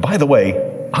 And by the way,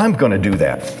 I'm going to do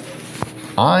that.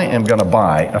 I am going to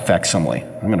buy a facsimile.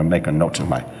 I'm going to make a note to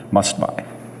my must buy.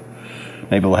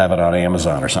 Maybe we'll have it on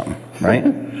Amazon or something, right?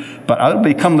 But it'll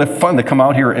become fun to come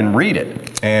out here and read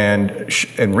it and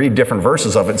read different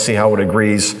verses of it and see how it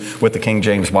agrees with the King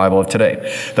James Bible of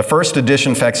today. The first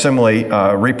edition facsimile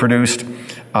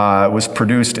was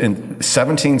produced in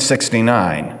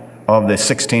 1769 of the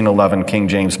 1611 King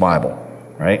James Bible,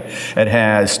 right? It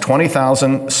has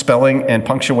 20,000 spelling and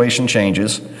punctuation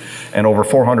changes and over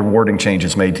 400 wording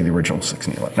changes made to the original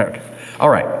 1611. Okay. All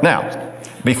right, now,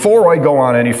 before I go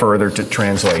on any further to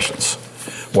translations,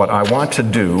 what I want to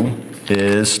do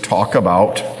is talk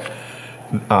about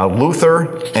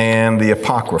Luther and the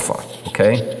Apocrypha,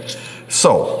 okay?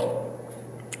 So,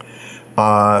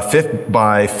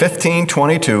 by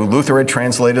 1522, Luther had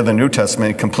translated the New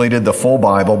Testament and completed the full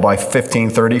Bible by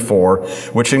 1534,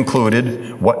 which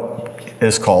included what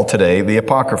is called today the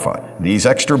Apocrypha. These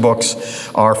extra books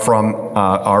are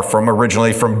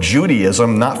originally from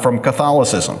Judaism, not from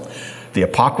Catholicism. The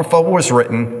Apocrypha was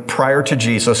written prior to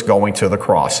Jesus going to the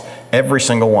cross, every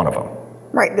single one of them.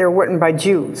 Right, they're written by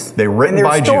Jews. They're written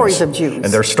by Jews. And they're stories of Jews. And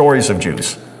they're stories of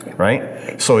Jews,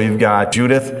 right? So you've got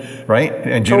Judith, right?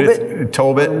 And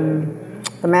Tobit.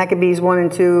 The Maccabees 1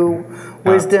 and 2,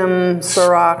 Wisdom,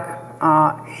 Sirach,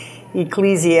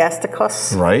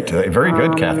 Ecclesiasticus. Right, very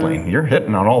good, Kathleen. You're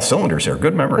hitting on all cylinders here.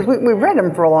 Good memory. We read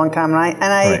them for a long time, and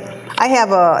I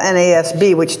have a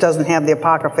NASB which doesn't have the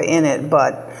Apocrypha in it,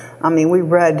 but I mean, we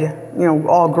read, you know,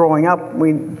 all growing up.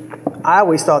 I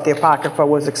always thought the Apocrypha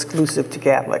was exclusive to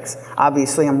Catholics.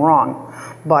 Obviously, I'm wrong.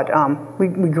 But we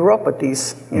grew up with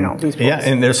these, you know, these books. Yeah,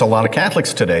 and there's a lot of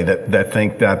Catholics today that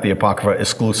think that the Apocrypha is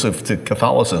exclusive to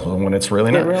Catholicism when it's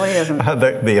really not. It really isn't.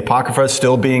 The Apocrypha is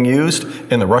still being used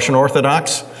in the Russian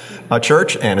Orthodox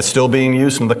Church, and it's still being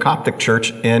used in the Coptic Church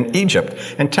in Egypt.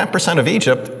 And 10% of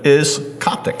Egypt is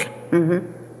Coptic.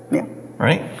 Mm-hmm. Yeah.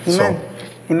 Right? Amen.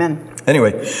 Amen.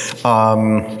 Anyway,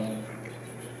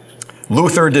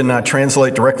 Luther did not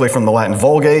translate directly from the Latin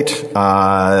Vulgate.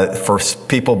 For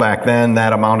people back then,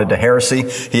 that amounted to heresy.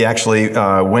 He actually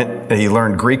he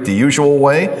learned Greek the usual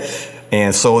way.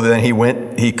 And so then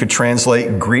he could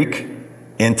translate Greek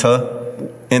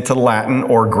into Latin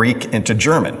or Greek into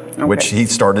German, which he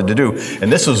started to do.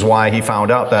 And this is why he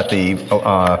found out that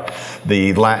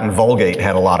the Latin Vulgate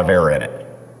had a lot of error in it.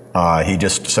 He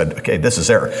just said, okay, this is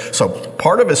error. So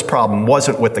part of his problem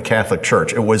wasn't with the Catholic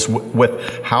Church. It was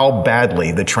with how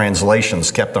badly the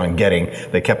translations kept on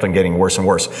getting worse and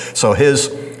worse. So his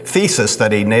thesis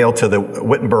that he nailed to the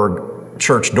Wittenberg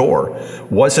church door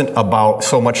wasn't about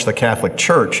so much the Catholic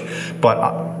Church,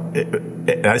 but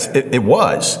it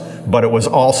was, but it was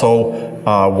also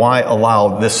why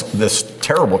allow this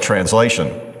terrible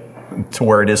translation to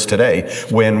where it is today,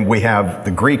 when we have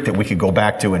the Greek that we could go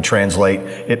back to and translate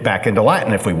it back into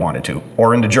Latin if we wanted to,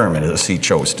 or into German, as he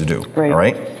chose to do.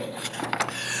 Right.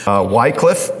 All right.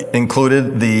 Wycliffe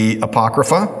included the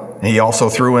Apocrypha. He also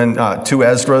threw in 2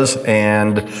 Esdras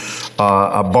and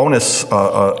a bonus,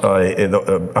 called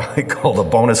a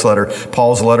bonus letter,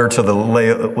 Paul's letter to the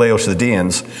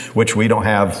Laodiceans, which we don't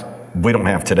have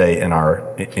today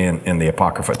in the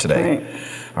Apocrypha today. Right.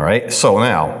 All right. So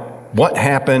now, what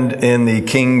happened in the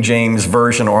King James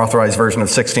Version or Authorized Version of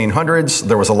the 1600s?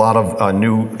 There was a lot of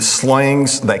new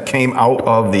slangs that came out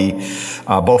of the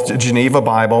both the Geneva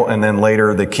Bible and then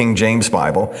later the King James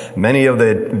Bible. Many of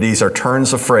these are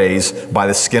turns of phrase. By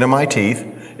the skin of my teeth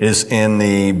is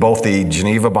in both the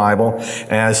Geneva Bible,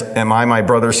 as am I my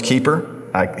brother's keeper.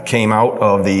 I came out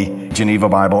of the Geneva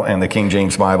Bible and the King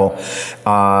James Bible.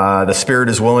 The spirit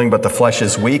is willing, but the flesh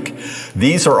is weak.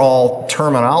 These are all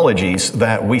terminologies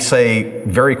that we say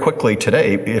very quickly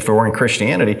today if we're in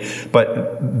Christianity.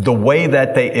 But the way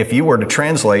that if you were to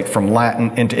translate from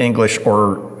Latin into English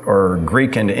or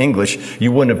Greek into English,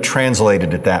 you wouldn't have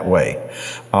translated it that way.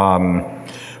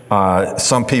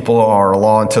 Some people are a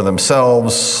law unto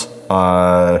themselves.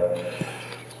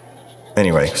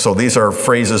 Anyway, so these are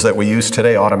phrases that we use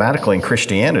today automatically in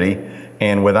Christianity,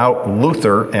 and without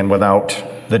Luther and without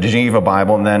the Geneva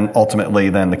Bible and then ultimately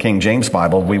the King James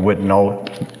Bible, we wouldn't know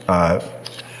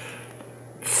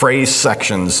phrase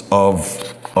sections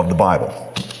of the Bible.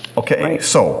 Okay, right.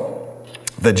 So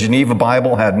the Geneva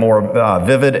Bible had more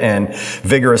vivid and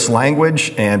vigorous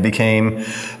language and became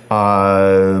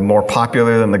more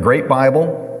popular than the Great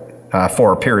Bible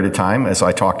for a period of time, as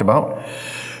I talked about.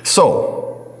 So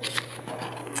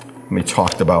we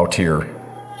talked about here.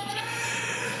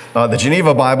 The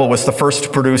Geneva Bible was the first to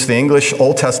produce the English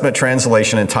Old Testament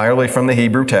translation entirely from the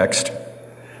Hebrew text.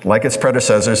 Like its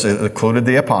predecessors, it included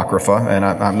the Apocrypha, and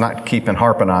I'm not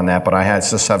harping on that, but I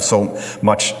just have so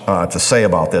much to say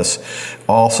about this.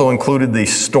 Also included the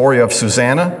story of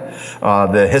Susanna,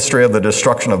 the history of the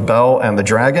destruction of Bel and the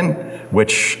dragon,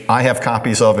 which I have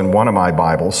copies of in one of my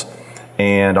Bibles,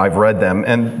 and I've read them,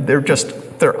 and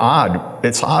they're odd.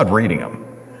 It's odd reading them.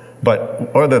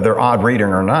 But whether they're odd reading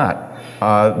or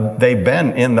not, they've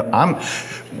been in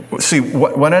see,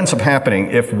 what ends up happening,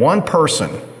 if one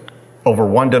person over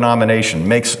one denomination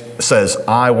says,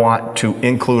 I want to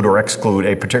include or exclude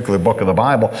a particular book of the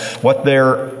Bible, what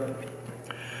they're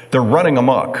running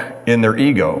amok in their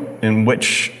ego, in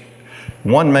which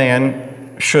one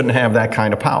man shouldn't have that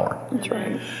kind of power. That's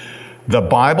right. The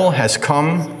Bible has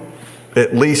come,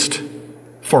 at least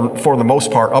for the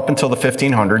most part, up until the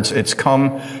 1500s, it's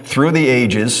come through the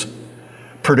ages,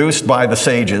 produced by the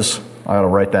sages, I ought to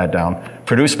write that down,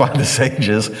 produced by the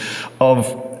sages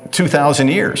of 2,000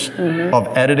 years of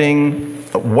editing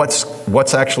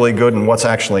what's actually good and what's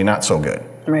actually not so good.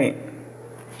 Right.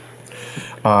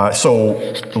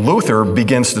 So Luther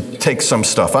begins to take some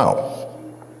stuff out.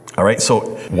 All right, so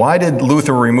why did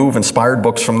Luther remove inspired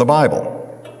books from the Bible?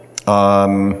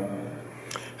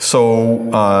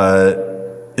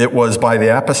 It was by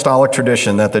the apostolic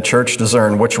tradition that the church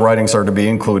discerned which writings are to be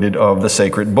included of the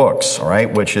sacred books, all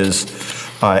right, which is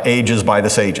ages by the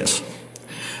sages.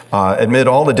 Amid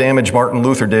all the damage Martin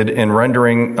Luther did in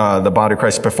rendering the body of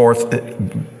Christ before,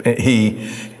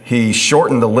 he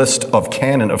shortened the list of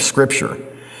canon of Scripture.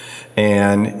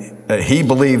 And he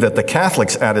believed that the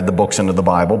Catholics added the books into the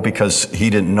Bible because he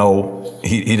didn't know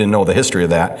the history of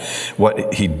that.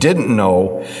 What he didn't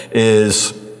know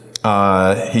is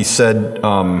he said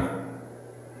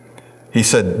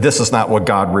this is not what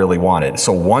God really wanted.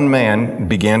 So one man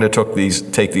began to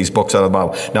take these books out of the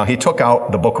Bible. Now he took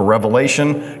out the book of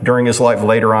Revelation during his life,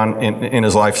 later on in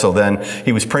his life. So then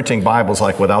he was printing Bibles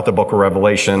like without the book of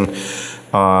Revelation.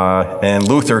 And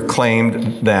Luther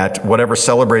claimed that whatever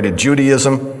celebrated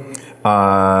Judaism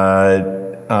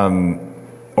or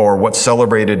what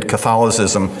celebrated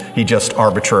Catholicism, he just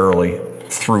arbitrarily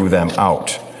threw them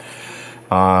out.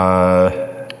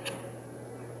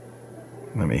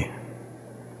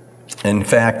 In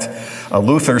fact,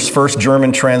 Luther's first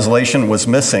German translation was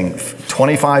missing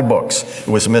 25 books. It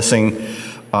was missing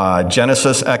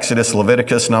Genesis, Exodus,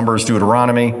 Leviticus, Numbers,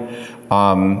 Deuteronomy,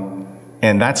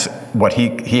 and that's what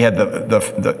he had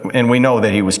and we know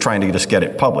that he was trying to just get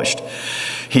it published.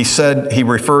 He said, he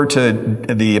referred to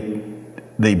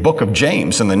the book of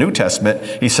James in the New Testament.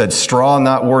 He said, straw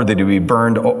not worthy to be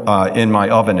burned in my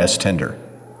oven as tinder.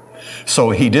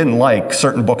 So he didn't like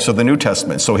certain books of the New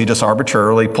Testament. So he just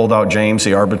arbitrarily pulled out James.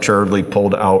 He arbitrarily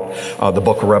pulled out the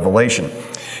book of Revelation.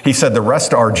 He said the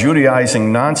rest are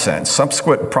Judaizing nonsense.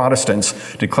 Subsequent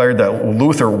Protestants declared that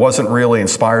Luther wasn't really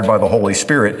inspired by the Holy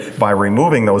Spirit by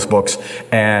removing those books,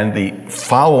 and the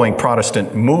following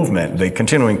Protestant movement, the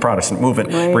continuing Protestant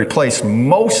movement, replaced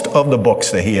most of the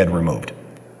books that he had removed.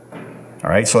 All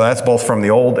right, so that's both from the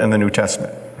Old and the New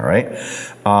Testament. All right.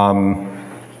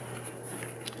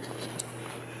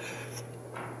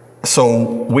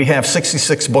 So we have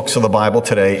 66 books of the Bible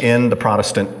today in the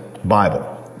Protestant Bible,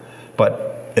 but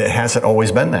it hasn't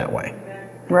always been that way.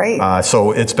 Right.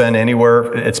 So it's been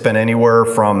anywhere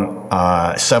from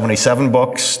 77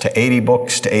 books to 80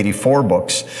 books to 84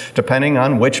 books, depending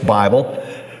on which Bible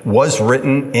was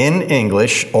written in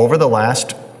English over the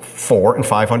last 400 and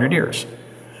 500 years.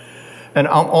 And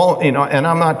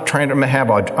I'm not trying to have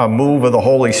a move of the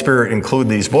Holy Spirit include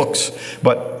these books,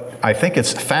 but I think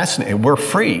it's fascinating. We're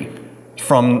free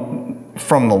from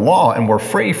the law, and we're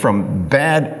free from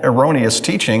bad, erroneous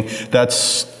teaching that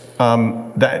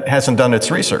hasn't done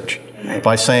its research.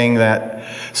 By saying that,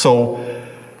 so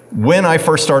when I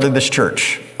first started this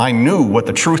church, I knew what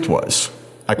the truth was.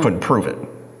 I couldn't prove it.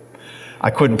 I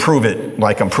couldn't prove it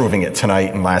like I'm proving it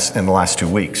tonight in the last 2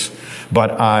 weeks.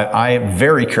 But I am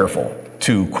very careful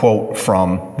to quote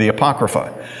from the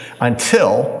Apocrypha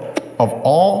until, of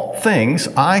all things,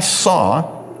 I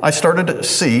started to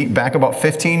see, back about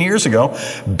 15 years ago,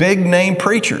 big name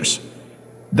preachers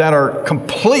that are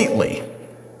completely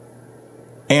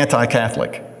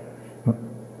anti-Catholic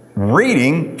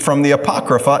reading from the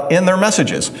Apocrypha in their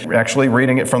messages, actually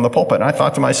reading it from the pulpit. And I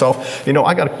thought to myself,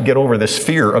 I got to get over this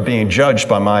fear of being judged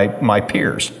by my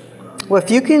peers. Well, if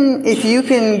you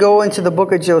can go into the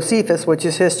book of Josephus, which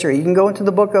is history, you can go into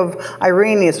the book of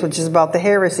Irenaeus, which is about the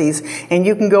heresies, and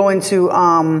you can go into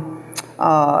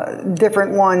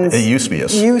different ones.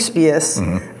 Eusebius.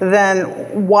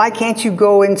 Then why can't you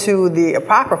go into the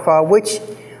Apocrypha, which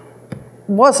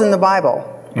was in the Bible?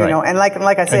 You know, and like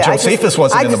I said, Josephus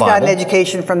wasn't in the Bible. I just got an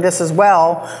education from this as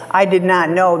well. I did not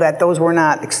know that those were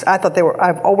not.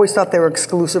 I've always thought they were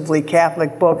exclusively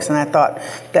Catholic books, and I thought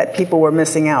that people were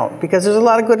missing out because there's a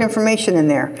lot of good information in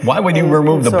there. Why would you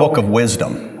remove the Book of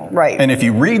Wisdom? Right. And if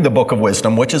you read the Book of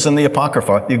Wisdom, which is in the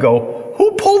Apocrypha, you go,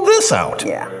 who pulled this out?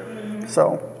 Yeah.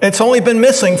 So it's only been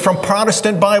missing from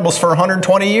Protestant Bibles for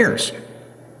 120 years.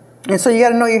 And so you got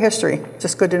to know your history. It's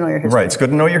just good to know your history. Right. It's good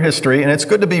to know your history, and it's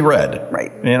good to be read.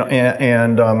 Right.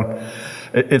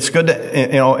 It's good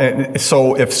to,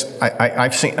 so if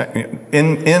I've seen,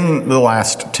 in the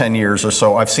last 10 years or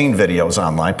so, I've seen videos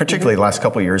online, particularly the last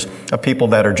couple of years, of people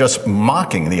that are just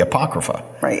mocking the Apocrypha.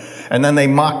 Right. And then they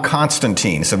mock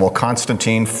Constantine. Said, well,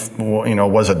 Constantine,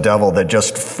 was a devil that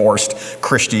just forced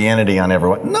Christianity on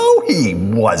everyone. No, he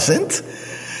wasn't.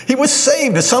 He was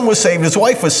saved. His son was saved. His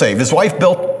wife was saved. His wife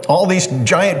built all these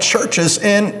giant churches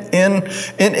in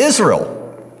Israel.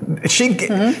 She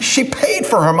paid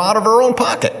for them out of her own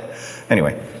pocket.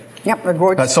 Anyway. Yep, they're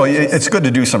gorgeous. So it's good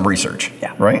to do some research.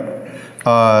 Yeah. Right?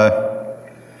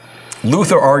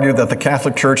 Luther argued that the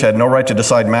Catholic Church had no right to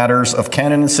decide matters of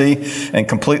canoncy and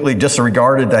completely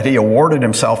disregarded that he awarded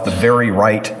himself the very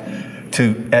right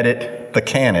to edit the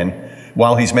canon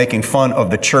while he's making fun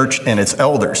of the church and its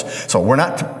elders. So we're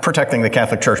not protecting the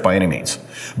Catholic Church by any means.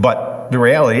 But the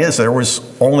reality is there was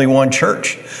only one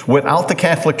church. Without the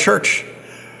Catholic Church,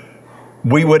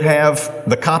 we would have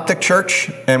the Coptic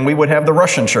Church and we would have the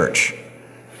Russian Church.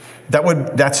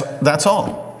 That's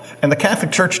all. And the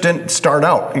Catholic Church didn't start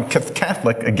out.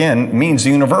 Catholic, again, means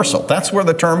universal. That's where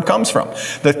the term comes from.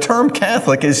 The term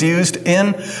Catholic is used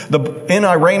in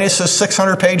Irenaeus'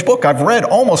 600-page book. I've read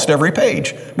almost every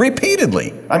page,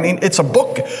 repeatedly. I mean, it's a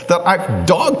book that I've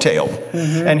dog-tailed.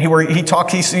 And he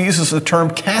uses the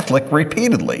term Catholic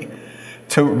repeatedly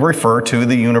to refer to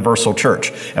the universal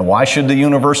church. And why should the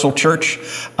universal church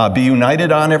be united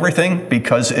on everything?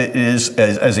 Because it is,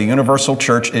 as a universal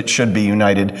church, it should be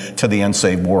united to the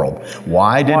unsaved world.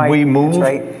 Why did we move? That's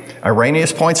right.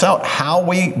 Irenaeus points out how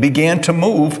we began to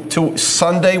move to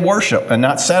Sunday worship and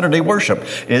not Saturday worship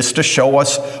is to show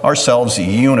us ourselves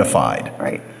unified.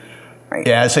 Right.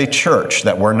 As a church,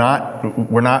 that we're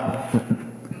not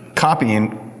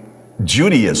copying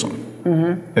Judaism.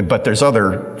 But there's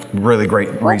other really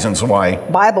great reasons why.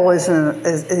 Bible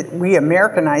we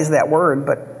Americanize that word,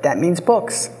 but that means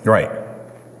books. Right.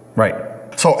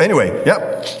 So anyway,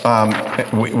 yep.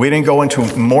 We didn't go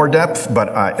into more depth,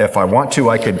 but if I want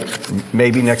to, I could,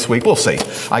 maybe next week, we'll see.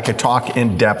 I could talk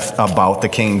in depth about the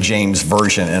King James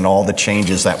Version and all the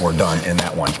changes that were done in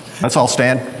that one. Let's all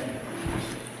stand.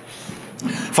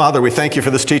 Father, we thank you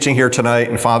for this teaching here tonight.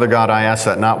 And Father God, I ask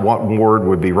that not one word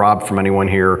would be robbed from anyone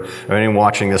here or anyone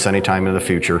watching this anytime in the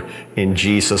future. In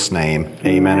Jesus' name,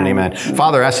 amen and amen.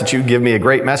 Father, I ask that you give me a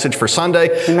great message for Sunday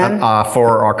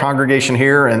for our congregation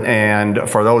here and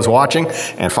for those watching.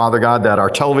 And Father God, that our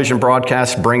television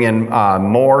broadcasts bring in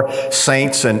more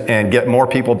saints and get more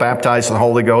people baptized in the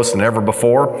Holy Ghost than ever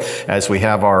before, as we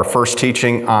have our first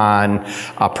teaching on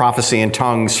prophecy in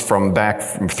tongues from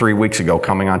 3 weeks ago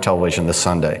coming on television this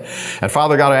Sunday. And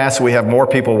Father God, I ask that we have more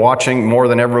people watching more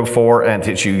than ever before, and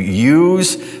that you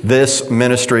use this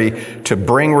ministry to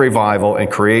bring revival and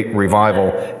create revival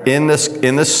in this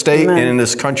state and in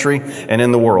this country and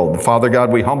in the world. Father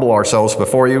God, we humble ourselves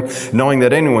before you, knowing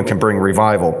that anyone can bring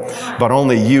revival, but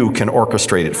only you can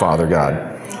orchestrate it, Father God.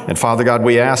 And Father God,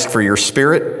 we ask for your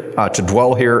Spirit to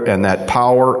dwell here, and that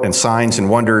power and signs and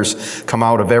wonders come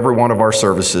out of every one of our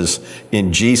services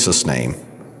in Jesus' name.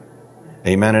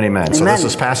 Amen and amen. So this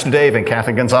is Pastor Dave and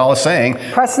Kathy Gonzalez saying,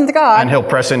 press into God. And he'll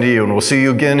press into you. And we'll see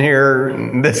you again here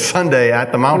this Sunday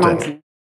at the mountain.